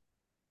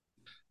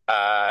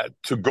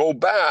to go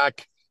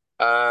back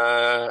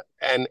and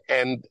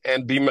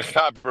be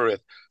mechaber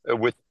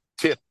with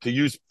tit, to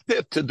use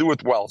tit to do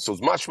it well. So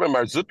Mashma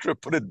Marzutra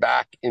put it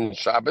back in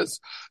Shabbos.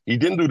 He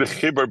didn't do the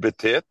chibur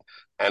betit,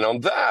 and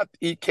on that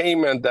he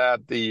came and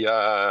that he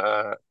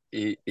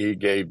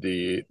gave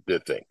the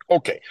thing.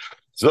 Okay.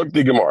 Zog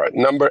the Gemara.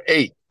 Number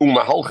 8. You're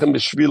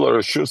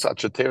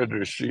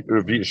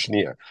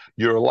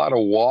allowed to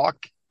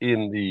walk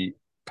in the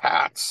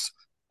paths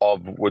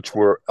of which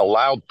were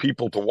allowed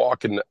people to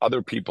walk in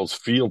other people's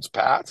fields'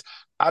 paths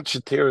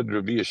until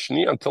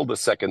the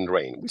second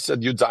rain. We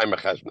said Yudzai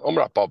Mechashon.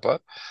 Omra Papa,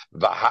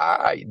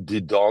 Vahai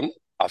Didon,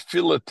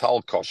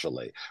 Afilatal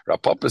Koshale.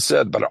 Rapapa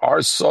said, but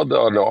our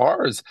soda and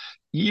ours,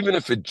 even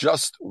if it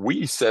just,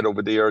 we said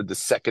over there, the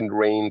second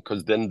rain,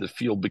 because then the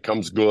field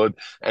becomes good,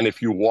 and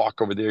if you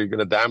walk over there, you're going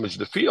to damage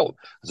the field.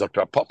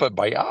 Zakra Papa,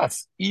 by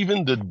us,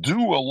 even the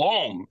dew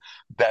alone,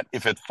 that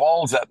if it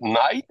falls at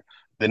night,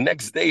 the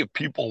next day, if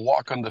people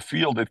walk on the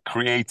field, it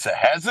creates a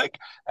hezek,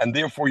 and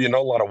therefore you're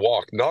not allowed to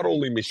walk, not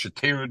only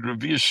mishatered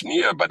revia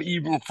shnia, but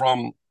even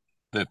from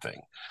the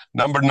thing.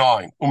 Number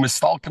 9,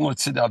 umistalken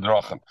letzid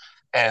adrachim,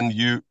 and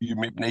you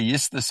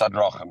mipneyistis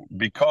adrachim,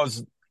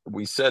 because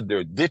we said there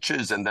are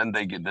ditches, and then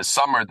the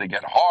summer they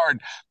get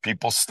hard,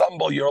 people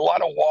stumble. You're allowed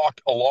to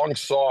walk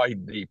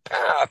alongside the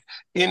path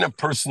in a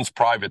person's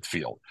private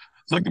field.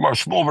 Look at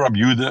Shmuel and Rabbi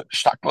Yehuda,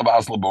 Shtakla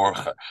Basla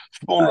Borcha.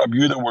 Shmuel and Rabbi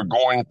Yehuda were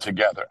going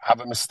together.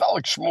 Have a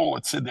mistalik Shmuel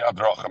at Sidei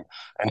Adrachim,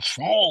 and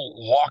Shmuel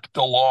walked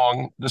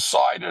along the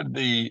side of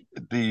the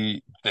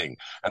thing,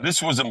 and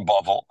this was in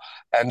Bava,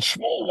 and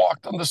Shmuel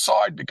walked on the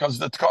side because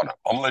the Tkana.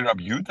 Amle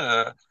Rabbi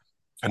Yehuda.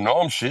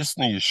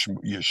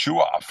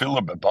 Yeshua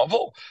Afila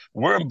Bebavel.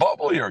 We're in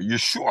Bavel here.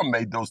 Yeshua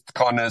made those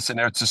tkanas in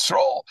Eretz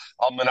Yisrael.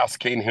 Almanas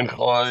Kain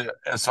Hincha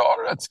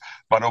Esaretz.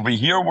 But over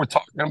here we're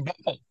talking in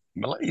Bavel.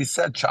 He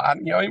said,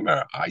 "Sha'ani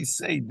Yomer, I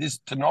say this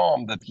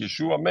Tanam that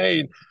Yeshua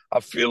made,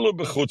 afilu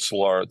b'chutz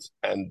lords,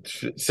 and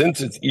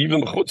since it's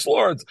even b'chutz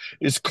lords,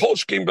 is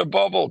kolshkim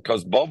b'Bavel,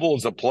 because Bavel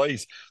is a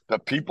place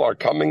that people are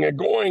coming and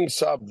going.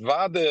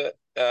 Savade,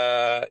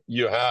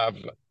 you have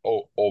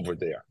over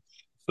there.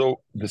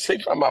 So the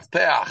Sefer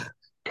Mafteach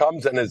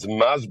comes and is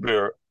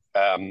masbir.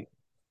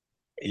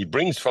 He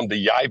brings from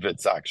the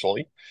Yavitz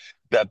actually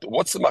that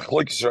what's the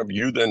machlokes Rabbi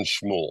Yehuda and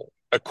Shmuel?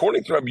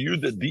 According to Rabbi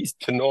Yehuda, these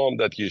Tanom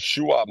that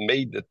Yeshua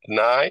made the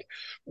Tnai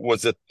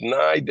was a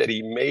Tnai that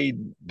he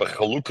made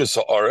b'chalukas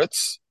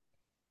haaretz,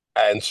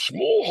 and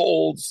Shmuel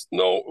holds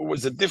no, it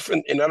was a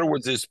different. In other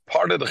words, it's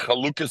part of the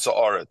chalukas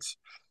haaretz.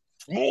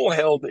 Shmuel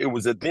held it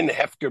was a din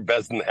hefker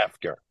bezdin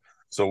hefker.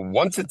 So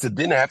once it's a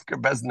din hefker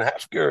bezdin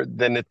hefker,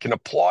 then it can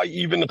apply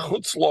even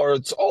chutz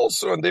la'aretz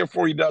also, and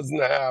therefore he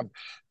doesn't have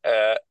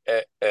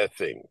a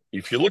thing.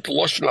 If you look at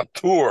Lashon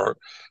HaTur,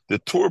 the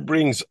Tur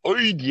brings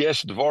oid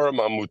yesh dvarim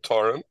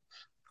amutarim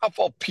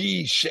afal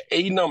pi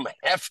she'enam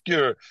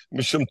hefker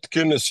mishum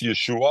tkunas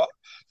Yeshua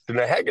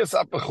v'neheges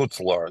ap chutz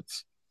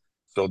la'aretz.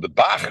 So the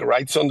Bach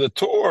writes on the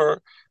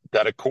Tur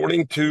that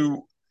according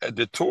to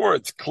the Torah,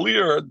 it's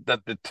clear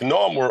that the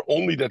Tanam were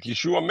only that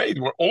Yeshua made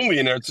were only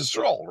in Eretz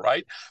Yisrael,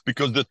 right?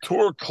 Because the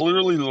Torah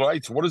clearly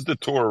writes, what does the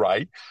Torah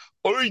write?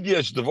 Is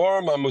mashma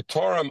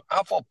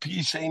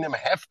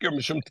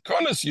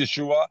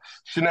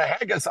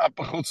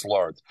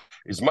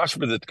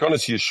the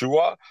tkonas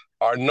Yeshua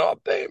are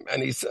not them,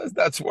 and he says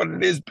that's what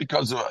it is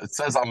because it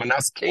says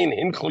Amanas Kain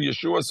Hinchel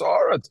Yeshua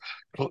Saaretz.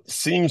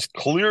 Seems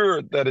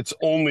clear that it's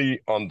only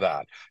on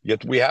that.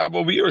 Yet we have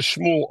over here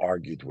Shmuel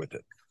argued with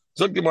it.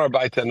 Zog the Gemara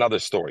to another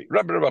story.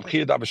 They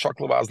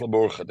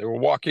were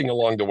walking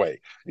along the way.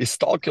 They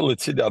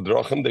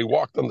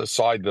walked on the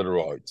side of the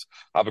roads.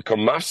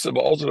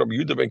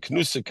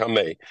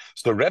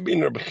 So Rebbe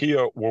and Rabbi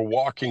Chia were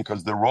walking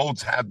because the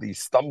roads had these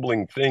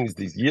stumbling things,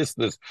 these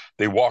yisnas.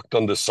 They walked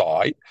on the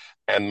side.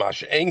 And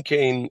Mash'en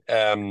came,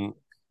 Rabbi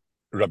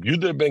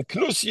Yehuda ben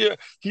Knusia,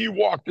 he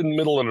walked in the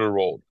middle of the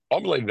road.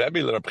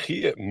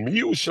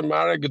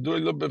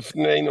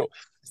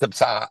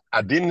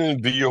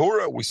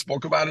 We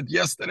spoke about it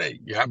yesterday.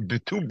 You have the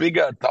two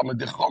bigger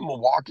Talmidei Chacham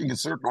walking a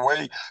certain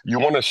way. You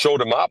want to show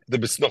them up. You're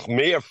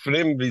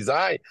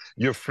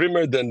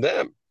frimmer than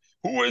them.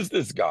 Who is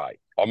this guy?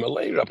 Maybe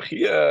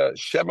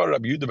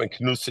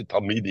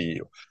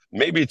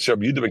it's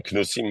Rabbi Yehuda ben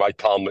Knusi, my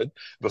Talmud.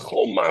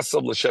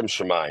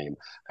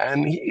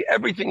 And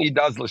everything he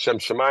does l'shem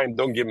shemayim,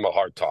 don't give him a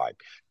hard time.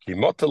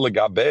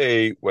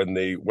 When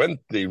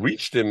they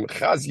reached him,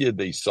 Chazia,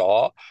 they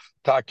saw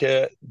that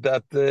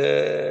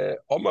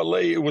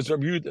Omalei, it was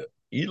Rabbi Yehuda.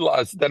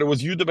 Elas, that it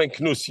was Yehuda ben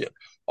Knusia.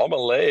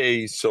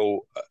 Omalei,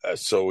 so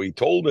he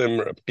told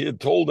him, he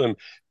told him,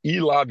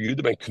 Elav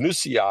Yehuda ben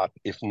Knusiat,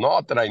 if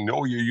not that I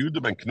know you're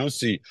Yehuda ben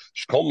Knusi,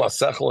 Shkol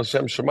Masech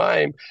L'Shem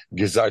Shemaim,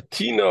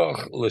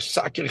 Gezartinoch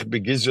L'Shakich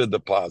Begizra de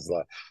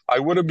Pazla. I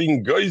would have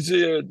been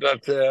geyser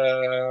that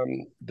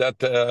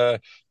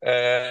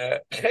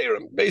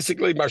Cherem.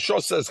 Basically,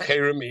 Mashos says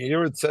Cherem.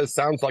 Here it says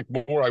sounds like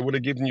more. I would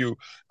have given you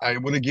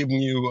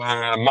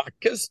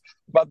Makkis,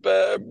 but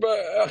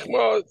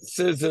Achma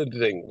says a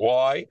thing.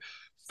 Why?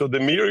 So the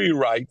Miri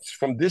writes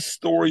from this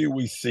story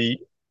we see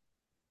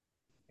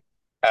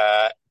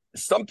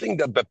something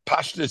that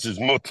bepashtis is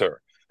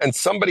mutter, and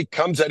somebody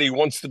comes and he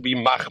wants to be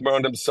machmer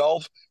on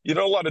himself. You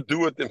don't want to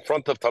do it in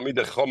front of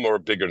Talmidei Chacham or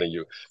bigger than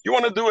you. You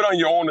want to do it on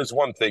your own is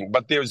one thing,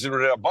 but there's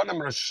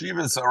Rabbanim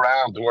Rashivas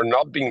around who are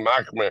not being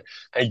machmer,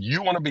 and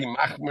you want to be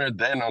machmer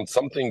then on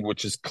something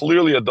which is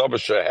clearly a davar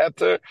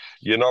sheheter.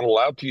 You're not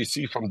allowed to. You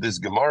see from this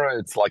Gemara,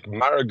 it's like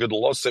maragud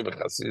losev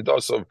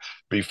chasidosov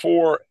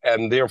before,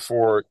 and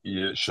therefore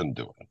you shouldn't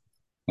do it.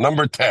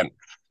 Number 10.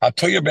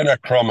 Atoya ben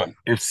Akroman,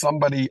 if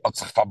somebody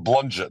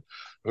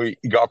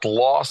he got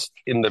lost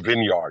in the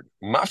vineyard,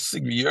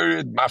 mafsig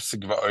v'yered,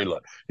 mafsig v'oila.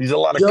 He's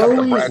allowed to cut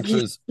the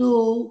branches.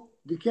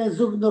 Die kan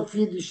zoeken nog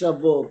 4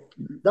 Shavuot.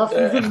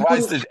 Ich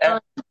weiß nicht,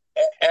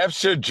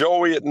 Efter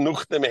Joey at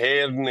Nuchtem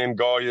Herden in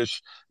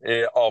Goyish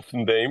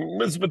often dem,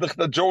 Mizbedich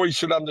that Joey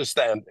should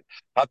understand it.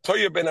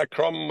 Hatoya ben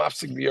Akrom,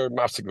 mafsig v'yered,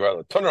 mafsig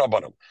v'oila. Ton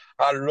Rabbanim.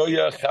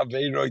 Haroya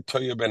chaveiroi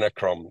toya ben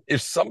Akrom.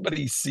 If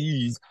somebody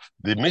sees,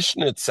 the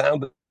Mishnah, it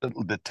sounded,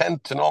 the 10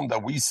 Tanom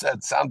that we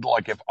said sounded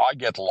like if I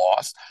get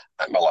lost,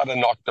 I'm allowed to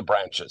knock the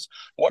branches.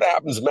 What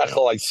happens,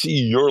 Mechel? I see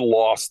you're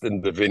lost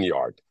in the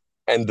vineyard,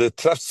 and the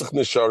Trefsich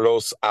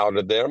Nisharos out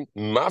of there,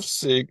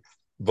 Mafsig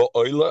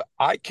v'oila,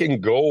 I can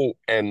go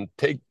and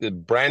take the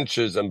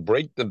branches and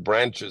break the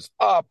branches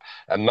up,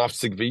 and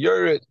Mafsig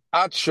v'yoret,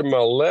 at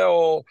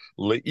shemaleo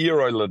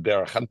le'iroi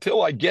lederach,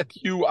 until I get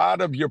you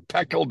out of your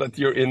peckle that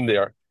you're in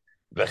there.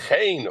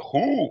 V'chein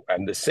who,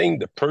 and the same,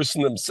 the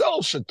person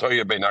himself,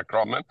 shetoya ben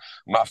akromen,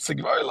 mafsig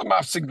v'oila,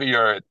 mafsig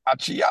v'yoret,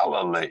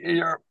 achiyala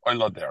le'ir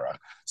oila derach.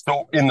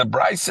 So in the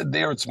Brisa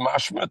there, it's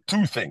mashma,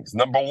 2 things.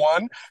 Number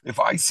 1, if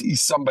I see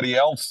somebody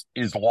else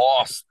is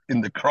lost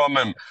in the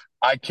kromim,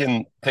 I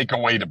can take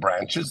away the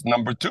branches.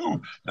 Number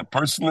 2, the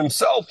person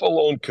himself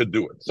alone could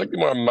do it. So,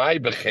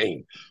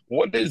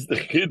 what is the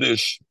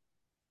chiddush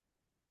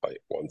Wait,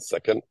 1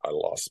 second. I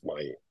lost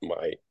my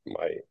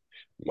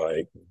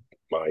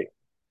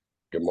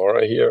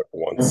Gemara here.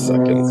 1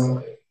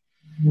 second.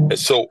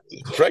 So,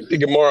 correct the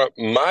Gemara,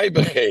 my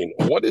bechein.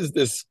 What is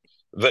this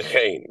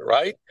bechein,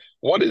 right?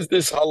 What is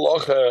this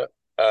halacha?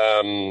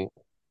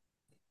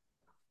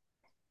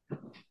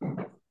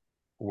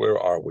 Where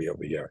are we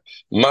over here?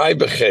 My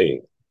bechein.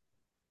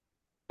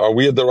 Are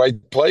we at the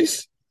right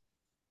place?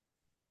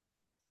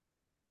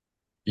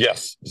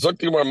 Yes.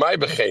 Zok my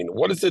bechein.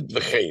 What is it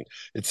bechein?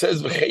 It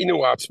says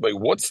becheinu atzmai.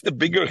 What's the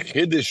bigger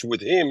chiddush with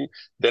him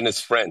than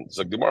his friend?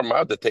 Zok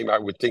the time I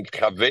would think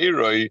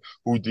chaveroi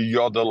hu di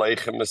yoda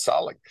leichem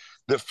mesalik.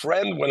 The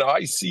friend, when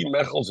I see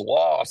Mechel's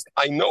lost,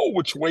 I know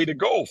which way to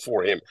go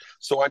for him.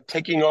 So I'm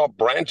taking off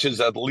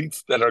branches at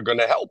least that are going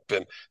to help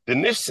him. The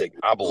nifsig,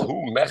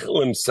 abelhu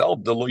Mechel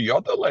himself, the lo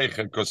yoda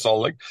leichem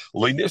kosolik,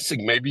 lo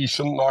nifsig. Maybe he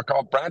shouldn't knock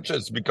off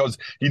branches because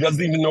he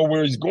doesn't even know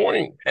where he's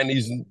going, and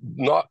he's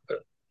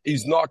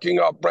knocking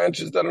off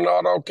branches that are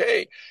not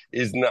okay.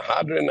 Is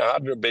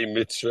Nahadra Bay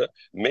Mitzvah.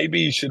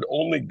 Maybe he should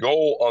only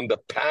go on the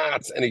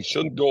paths and he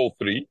shouldn't go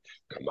 3.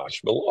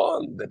 Kamash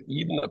Milan, that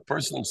even a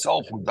person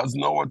himself who doesn't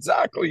know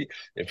exactly,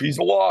 if he's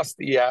lost,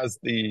 he has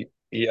the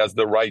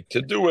right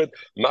to do it.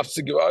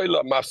 Mafsig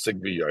v'oila, mafsig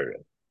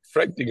v'yored.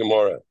 Frek the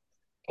Gemara,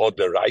 or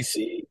the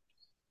Raisi,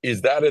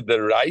 is that a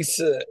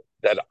deraisa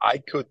that I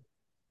could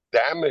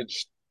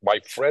damage my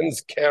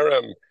friend's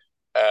kerem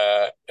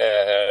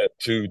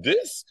to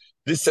this?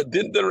 This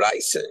adin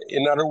deraisa.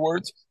 In other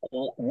words,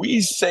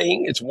 we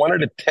saying it's one of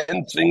the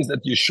 10 things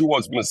that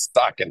Yeshua's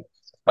mistaken.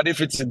 But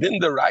if it's adin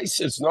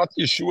deraisa, it's not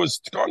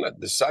Yeshua's tkana.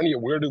 The Sanya,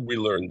 where did we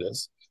learn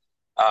this?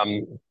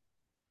 Hashavas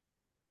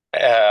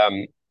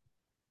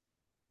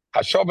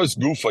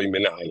gufay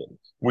minayin.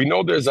 We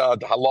know there's a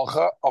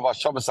halacha of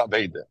Hashavas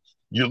aveda.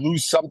 You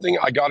lose something,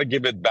 I got to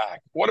give it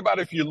back. What about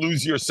if you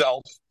lose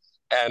yourself?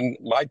 And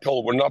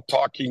Michael, we're not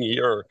talking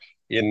here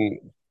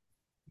in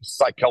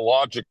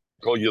psychological.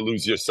 You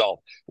lose yourself.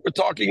 We're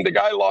talking the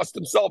guy lost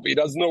himself. He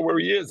doesn't know where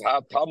he is.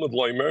 Ha Talmud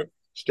Loimer,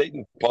 steht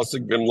in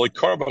Pasuk, Vim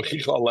loikar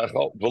b'chicha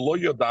alecha, v'lo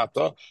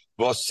yodata,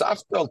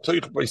 v'asafta al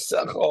toich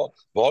b'secha,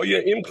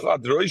 v'oya imcha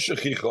droisha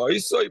chicha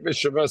isoi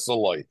v'sheves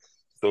aloi.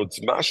 So it's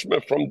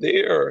mashma from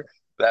there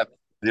that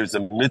there's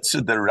a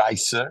mitzvah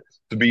deraisa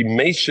to be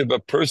meshiv a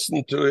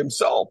person to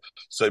himself.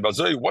 So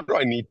what do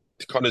I need?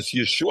 Because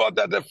Yeshua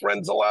that the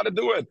friend's allowed to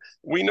do it.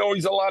 We know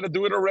he's allowed to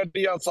do it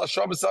already on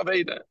Shabbos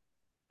Aveda.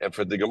 And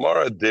for the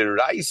Gemara,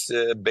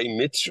 deraisa be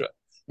mitzvah.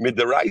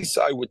 Midaraisa,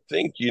 I would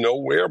think,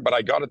 where, but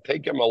I got to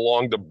take him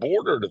along the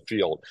border of the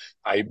field.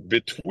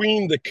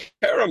 Between the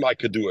kerem, I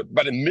could do it.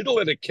 But in the middle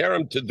of the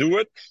kerem to do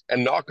it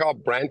and knock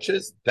off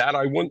branches, that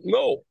I wouldn't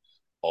know.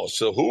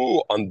 Also,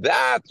 on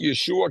that,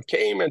 Yeshua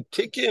came and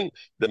ticking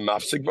the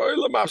mafsig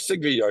v'oila,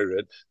 mafsig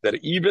v'yored, that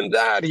even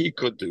that he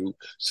could do.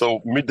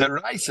 So,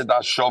 midaraisa,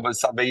 that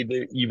Shabbos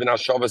aveda, even a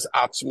Shabbos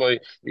atzmai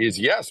is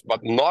yes,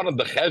 but not on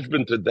the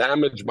cheshbon to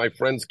damage my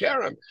friend's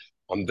kerem.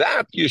 On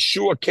that,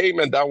 Yeshua came,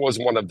 and that was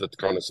one of the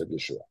tkonos of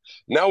Yeshua.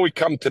 Now we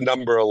come to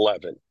number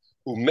 11.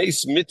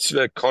 Umeis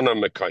mitzvah kona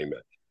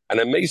mekayme. And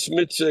a meis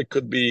mitzvah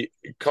could be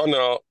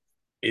kona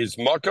is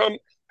makam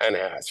and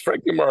has.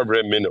 Frankly,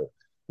 minu.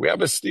 We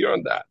have a steer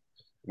on that.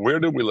 Where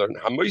do we learn?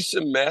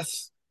 Hamoise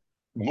mess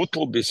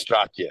mutal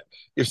bistratya.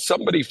 If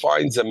somebody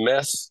finds a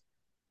mess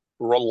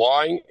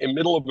lying in the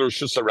middle of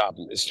Rosh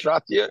Hashanah,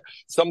 istratya,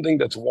 something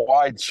that's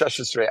wide,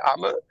 sheshesrei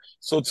ama,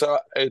 so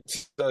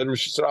it's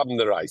Rosh Hashanah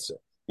deraisa.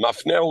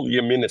 Mafnel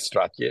yamin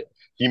istratya.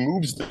 He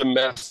moves the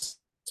mess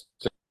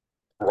to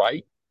the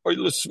right, or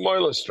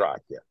l'smoil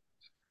istratya.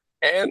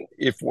 And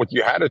if what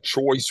you had a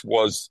choice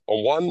was,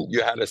 on one,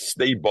 you had a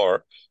stay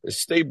bar. A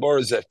stay bar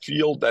is a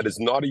field that is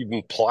not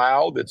even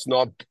plowed. It's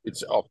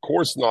of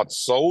course not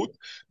sowed,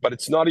 but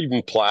it's not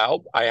even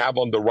plowed. I have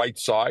on the right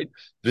side.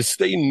 The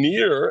stay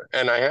near,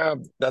 and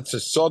that's a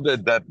soda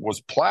that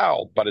was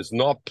plowed, but is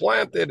not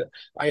planted.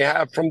 I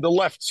have from the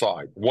left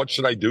side. What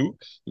should I do?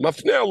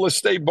 Mafnel,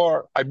 stay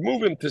bar. I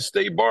move him to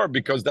stay bar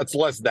because that's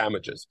less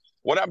damages.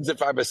 What happens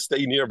if I have a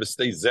stay near, a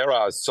stay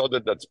zera, a soda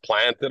that's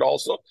planted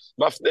also?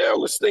 Mafneh,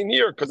 let's stay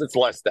near because it's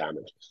less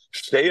damage.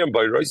 Shteyem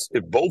by rice,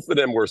 if both of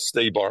them were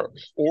stay bar,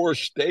 or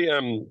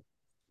shteyem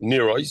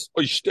near ice,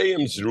 or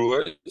shteyem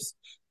zruas,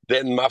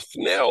 then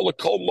mafneh,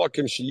 lekol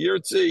makim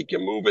sheyirtze, he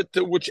can move it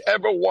to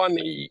whichever one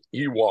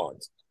he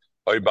wants.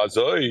 So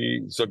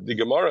the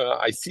Gemara,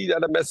 I see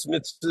that a mes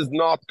mitzvah is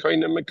not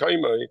kind of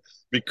mekaymai,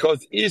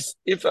 because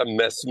if a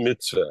mes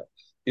mitzvah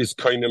is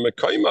kind of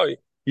mekaymai,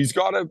 He's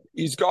got the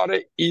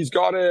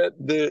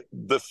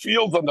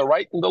fields on the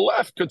right and the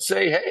left could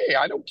say, hey,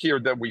 I don't care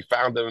that we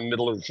found him in the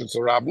middle of Rosh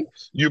Hashanah.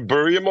 You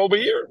bury him over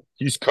here.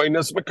 He's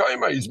kindness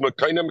mekayma. He's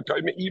mekayna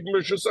mekayma even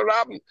Rosh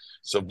Hashanah.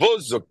 So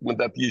v'zuk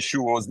that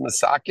Yeshua was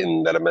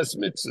mesakin that a mes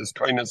mitzvah is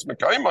kindness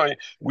mekayma.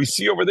 We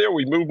see over there,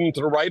 we move him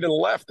to the right and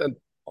left, and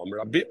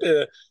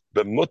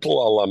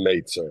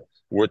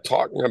we're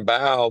talking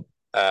about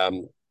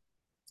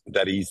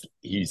that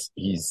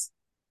he's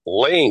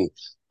laying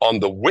on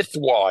the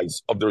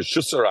widthwise of the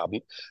Rishus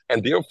Harabim,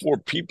 and therefore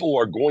people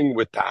are going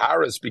with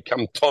Taharas,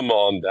 become Tama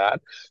on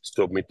that.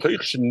 So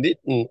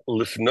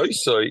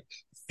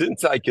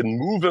since I can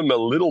move him a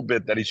little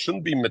bit, that he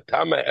shouldn't be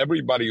Metama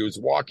everybody who's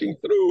walking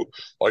through,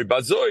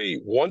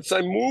 once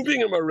I'm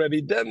moving him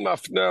already, then I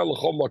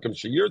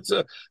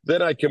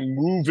can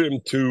move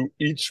him to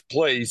each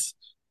place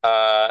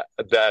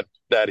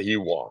that he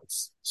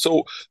wants.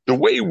 So the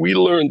way we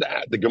learned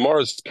the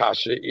Gemara's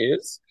Kasha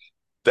is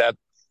that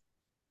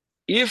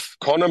if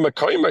Kona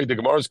Mekayme, the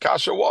Gemara's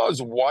Kasha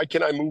was, why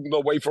can I move him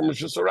away from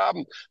Rishus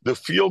Harabim? The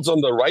fields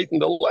on the right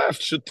and the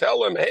left should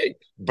tell him, hey,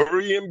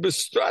 bury him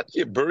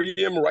Bestratya, bury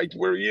him right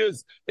where he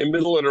is, in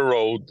middle of the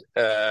road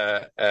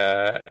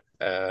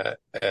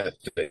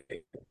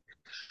thing.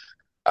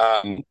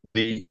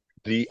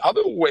 The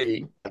other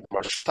way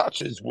Marsh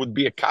touches would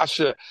be a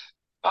Kasha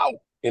out.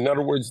 In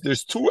other words,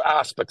 there's two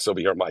aspects over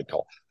here,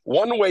 Michael.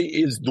 One way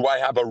is, do I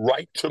have a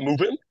right to move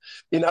him?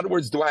 In other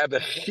words, do I have a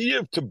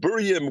chiyuv to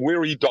bury him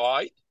where he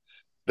died?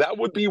 That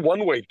would be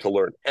one way to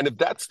learn. And if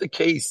that's the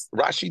case,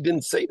 Rashi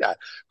didn't say that,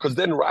 because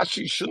then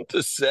Rashi shouldn't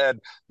have said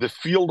the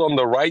field on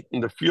the right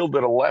and the field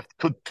on the left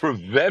could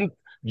prevent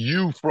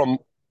you from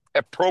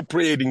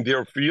appropriating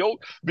their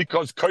field,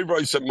 because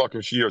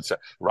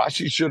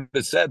Rashi should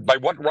have said, by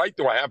what right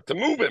do I have to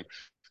move him?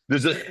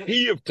 There's a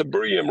chiyuv to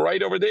bury him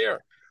right over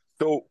there.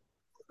 So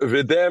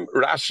with them,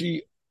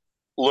 Rashi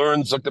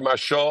learns, Dr.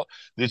 Mashal,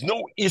 there's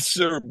no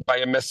isser by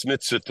a mes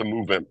mitzvah to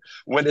move him.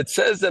 When it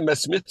says a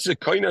mes mitzvah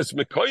koinas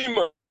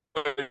mekayma,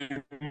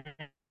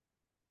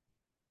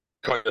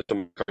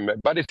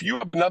 but if you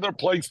have another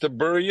place to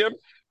bury him,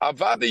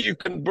 Avada, you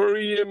can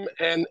bury him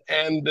and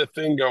the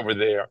thing over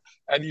there,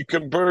 and you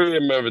can bury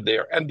him over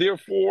there, and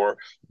therefore,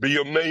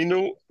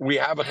 b'yomeinu, we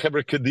have a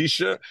Chevra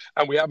Kedisha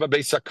and we have a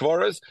Beis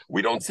HaKvaras.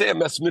 We don't say a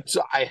mes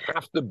mitzvah, I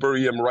have to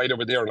bury him right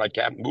over there and I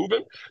can't move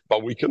him,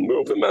 but we can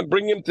move him and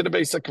bring him to the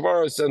Beis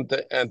HaKvaras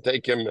and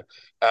take him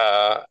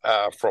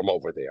from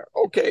over there.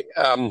 Okay.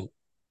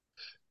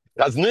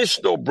 As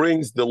Nishno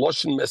brings the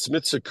Loshen mes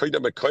mitzvah koida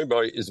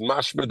mekoymai is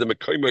mashma the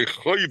mekoymai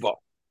choyva.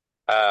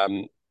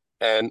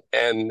 And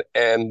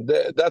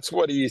that's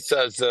what he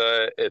says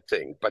a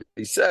thing. But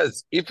he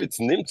says if it's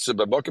nimtza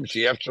b'makom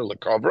she'efshar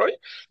l'kavroi,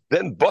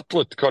 then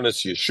butlet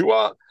konas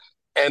Yeshua,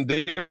 and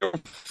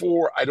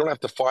therefore I don't have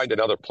to find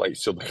another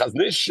place. So the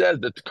Chaznish says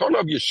that the Tikon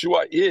of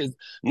Yeshua is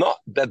not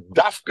that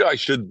Dafka I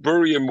should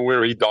bury him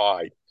where he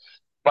died.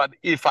 But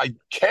if I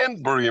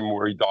can bury him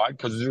where he died,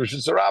 because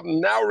Rishus Harabim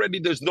now already,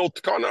 there's no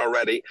Tikon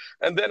already,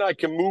 and then I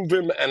can move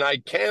him, and I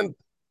can't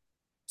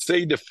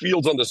say the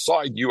fields on the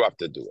side, you have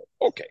to do it.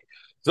 Okay.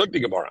 Zog the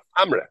Gemara.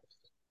 Amre.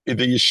 In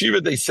the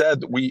yeshiva, they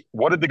said,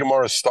 what did the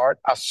Gemara start?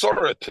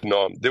 Asora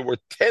Tanom. There were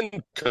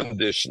 10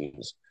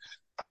 conditions.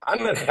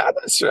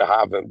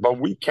 But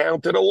we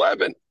counted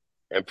 11.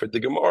 And for the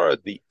Gemara,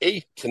 the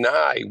 8th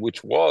Tanai,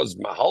 which was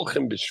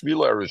Mahalchim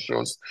B'Shvila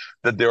Rishos,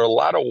 that there are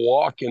allowed to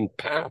walk in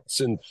paths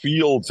and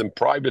fields and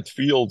private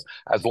fields,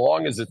 as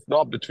long as it's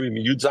not between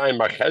Yudzai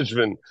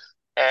Macheshvin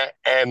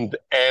and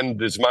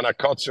the Zman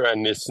HaKotzer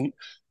and Nissen.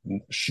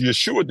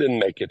 Yeshua didn't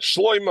make it.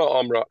 Shloima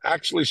Amra,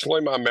 actually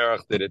Shloima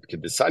Amerach did it.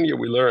 Kedisanya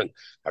we learn.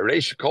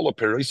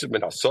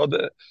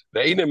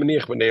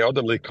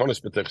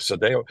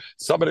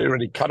 Somebody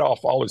already cut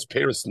off all his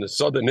parents in the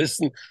southern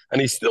Nissen,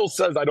 and he still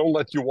says, I don't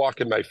let you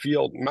walk in my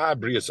field. What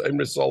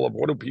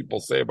do people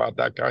say about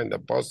that kind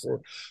of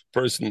person?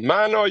 What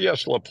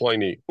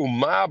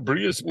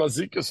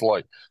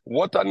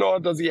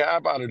anor does he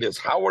have out of this?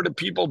 How are the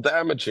people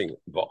damaging?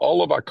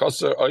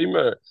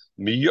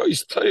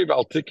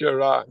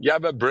 You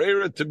have a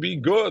brera to be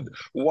good.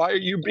 Why are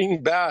you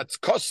being bad? It's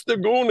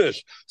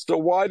kostagunish. So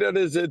why that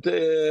is it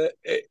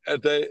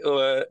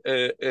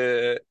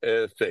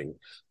a thing?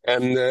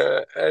 And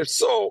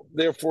so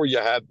therefore you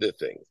had the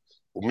thing.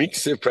 And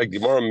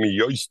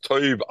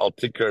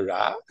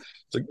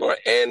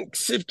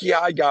ksivki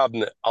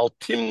hagavne al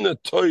timne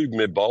toiv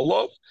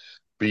mebolov.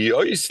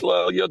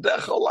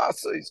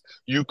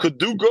 You could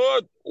do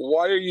good.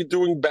 Why are you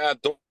doing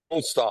bad?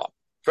 Don't stop.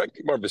 So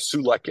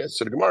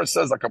the Gemara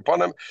says, like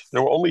upon him,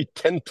 there were only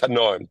 10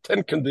 tanoim,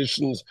 10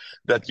 conditions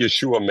that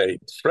Yeshua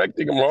made.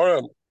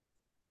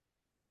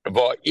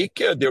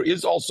 There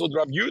is also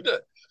Rab Yudah,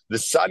 the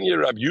Sanya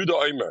Rab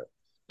Yudah Omer.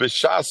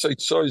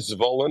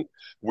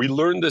 We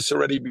learned this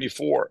already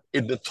before.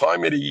 In the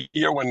time of the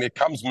year when it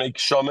comes make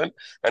shaman,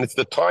 and it's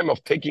the time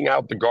of taking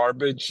out the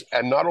garbage,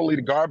 and not only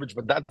the garbage,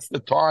 but that's the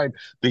time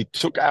they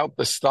took out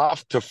the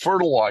stuff to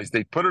fertilize.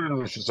 They put it in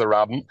the Rishus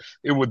Harabim.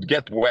 It would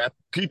get wet.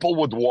 People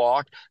would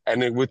walk,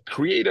 and it would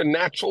create a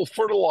natural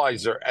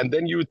fertilizer, and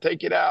then you would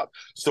take it out.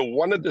 So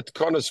one of the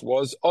tkonos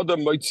was other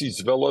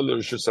moitzis velo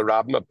Rishus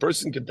Harabim. A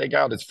person can take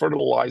out his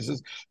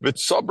fertilizers, but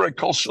sabre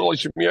kol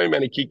shlosh yom,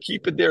 and he can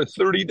keep it there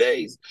 30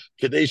 days.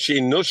 People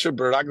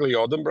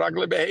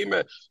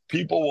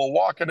will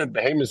walk in it,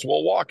 behemoths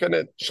will walk in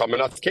it.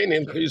 Shamanat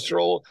Kenim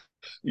Yisrael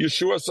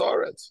Yeshua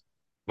Saretz.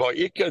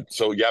 Va'ika,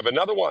 so you have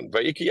another one.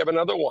 Va'ika, you have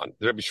another one.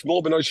 Rabbi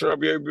Shmuel ben Oishar,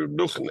 Rabbi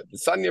Yehuda, the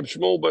son of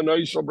Shmuel ben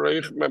Oishar,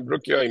 Bereich ben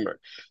Bruk Yomer.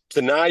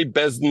 Tanai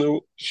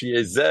Beznu,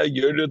 Shiezeh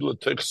Yerid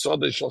L'Tich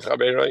Sodeh Shel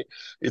Chaverei.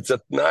 It's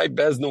a Tanai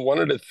Beznu. One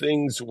of the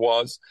things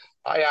was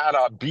I had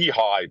a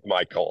beehive,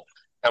 Michael.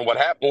 And what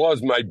happened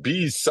was my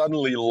bees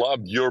suddenly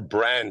loved your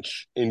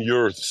branch in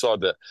your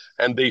soda.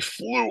 And they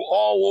flew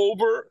all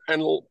over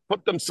and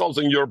put themselves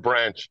in your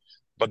branch.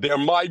 But they're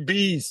my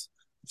bees.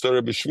 So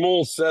Rabbi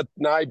Shmuel said,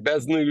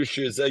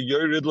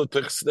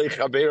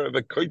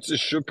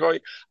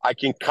 I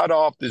can cut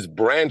off this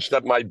branch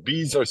that my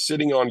bees are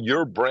sitting on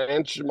your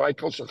branch,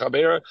 Michael, to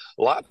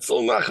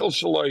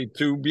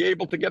be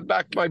able to get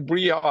back my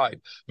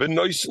beehive. And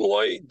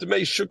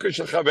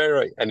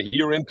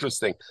here,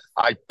 interesting,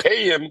 I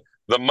pay him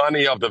the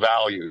money of the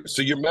value.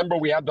 So you remember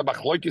we had the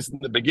machlokes in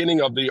the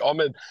beginning of the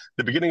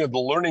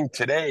learning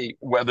today,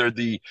 whether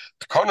the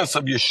takanas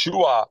of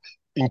Yeshua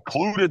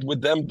included with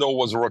them, though,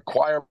 was a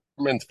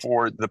requirement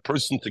for the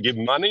person to give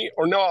money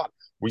or not.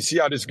 We see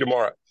how this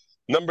Gemara.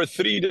 Number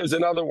 3, there's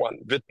another one.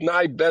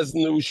 Vitnai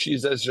beznu, she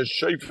says,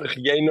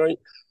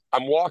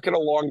 I'm walking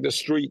along the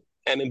street,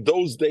 and in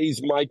those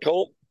days,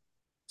 Michael,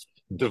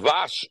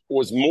 dvash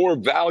was more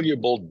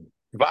valuable.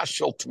 Dvash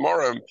shel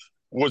tamarim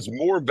was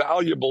more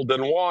valuable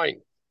than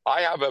wine.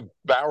 I have a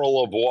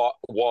barrel of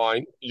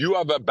wine. You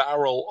have a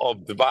barrel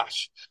of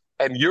dvash.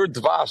 And your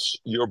dvash,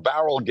 your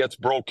barrel gets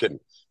broken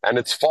and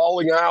it's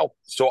falling out.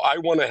 So I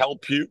want to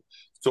help you.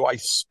 So I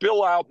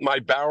spill out my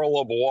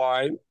barrel of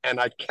wine and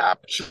I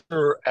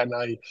capture and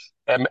I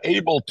am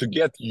able to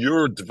get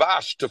your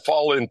dvash to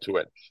fall into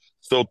it.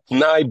 So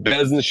tnai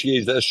bezn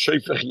she says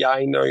shefach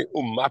yainoi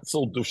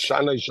umatzel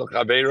dushanei shel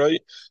chaveroi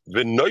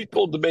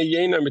v'noitel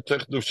dmeyena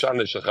mitech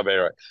dushanei shel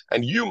chaveroi.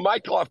 And you,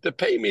 Michael, have to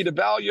pay me the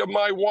value of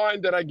my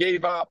wine that I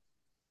gave up.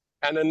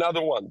 And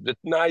another one,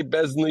 v'tnai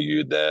bezn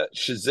yude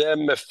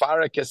shezem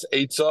mefarekes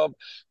eitzov.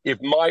 If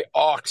my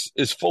ox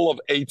is full of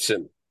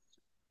eitzim,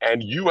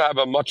 and you have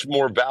a much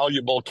more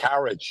valuable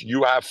carriage,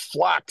 you have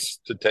flax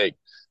to take.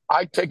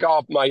 I take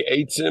off my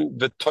eitzim,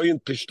 v'toyin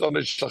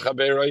pishtonish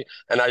shachaverei,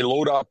 and I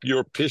load up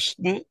your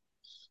piston,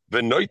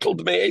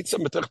 v'noitled me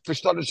eitzim, v'toyin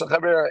pishtonish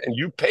shachaverei, and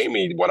you pay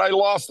me what I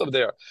lost of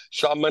there.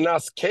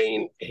 Shamanas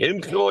kain,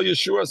 himchil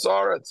Yeshua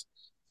saretz.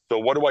 So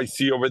what do I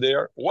see over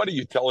there? What are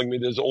you telling me?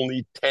 There's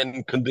only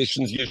 10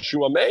 conditions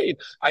Yeshua made.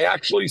 I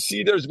actually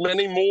see there's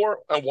many more,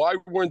 and why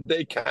weren't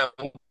they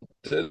counted?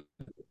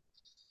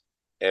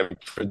 And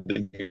for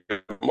the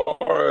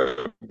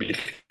Gemara,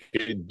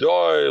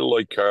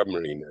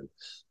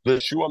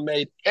 Yeshua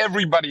made,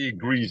 everybody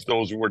agrees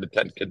those were the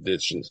 10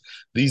 conditions.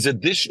 These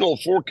additional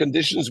 4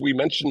 conditions we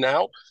mentioned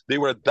now, they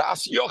were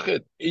Das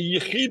Yochid.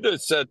 Yechida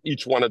said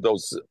each one of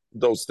those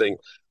things.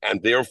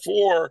 And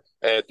therefore,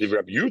 the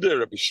Rabbi Yehuda,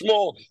 Rabbi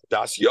Shmuel,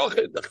 Das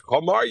Yochid,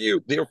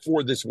 Kamma,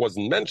 therefore this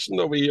wasn't mentioned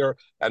over here,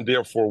 and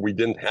therefore we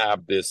didn't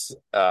have this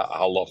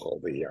halacha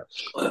over here.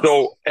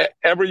 So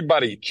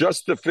everybody,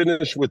 just to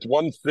finish with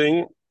one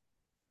thing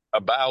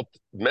about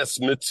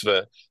mes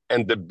mitzvah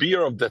and the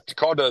beer of the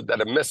tkada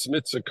that a mes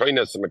mitzvah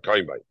koines and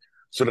mekayvay.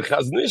 So the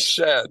Chaznish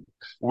said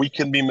we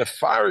can be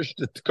mefarish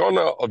the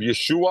tkana of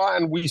Yeshua,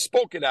 and we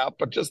spoke it out,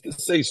 but just to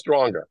say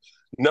stronger.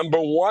 Number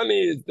 1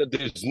 is that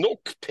there's no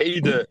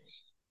kpeda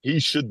he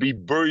should be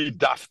buried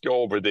dafka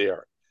over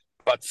there.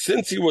 But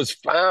since he was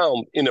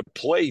found in a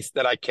place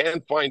that I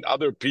can't find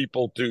other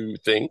people to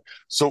think,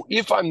 so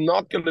if I'm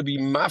not going to be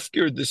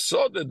mafkir the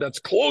soda that's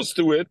close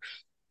to it,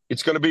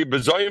 it's going to be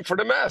bezayim for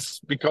the mess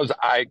because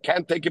I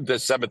can't take him to the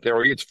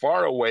cemetery. It's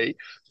far away.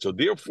 So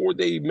therefore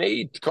they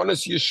made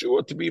Tkanas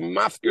Yeshua to be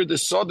mafkir the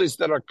sodas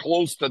that are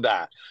close to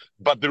that.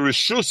 But the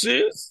reshus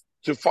is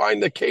to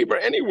find the caber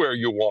anywhere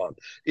you want.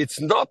 It's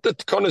not the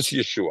Tkanas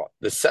Yeshua.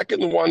 The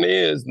second one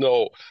is,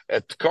 no,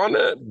 a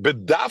Tkana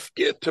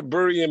bedafke to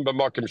bury him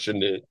b'makim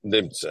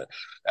shenimtze.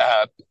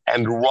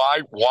 And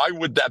why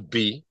would that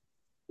be?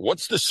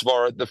 What's the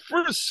svara? The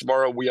first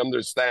svara we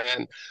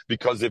understand,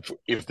 because if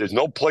there's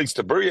no place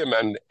to bury him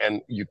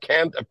and you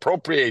can't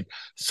appropriate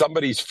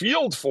somebody's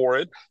field for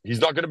it, he's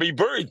not going to be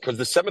buried because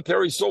the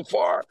cemetery is so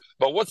far.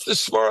 But what's the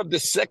svara? The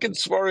second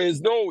svara is,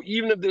 no,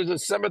 even if there's a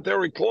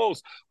cemetery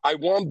close, I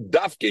want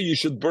dafke, you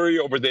should bury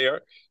over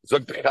there. So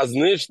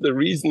the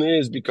reason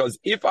is because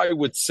if I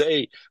would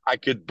say I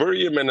could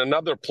bury him in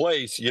another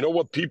place, you know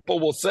what people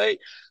will say?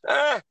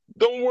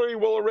 Don't worry,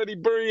 we'll already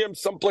bury him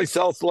someplace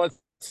else. Let's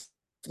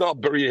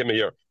not bury him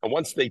here. And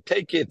once they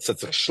take it, it's a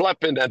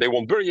schleppen, and they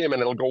won't bury him,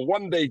 and it'll go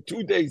 1 day,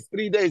 2 days,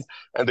 3 days,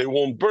 and they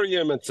won't bury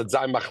him, and it's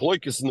a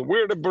machloikis and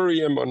where to bury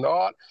him or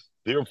not.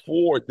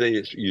 Therefore,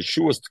 the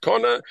Yeshua's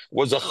tkana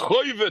was a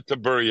choive to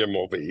bury him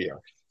over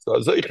here.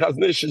 So Zay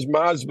Chaznish is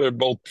mazber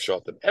both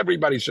pshatim.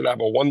 Everybody should have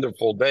a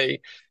wonderful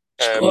day,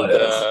 and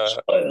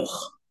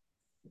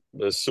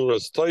the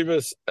surah's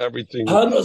toivus, everything.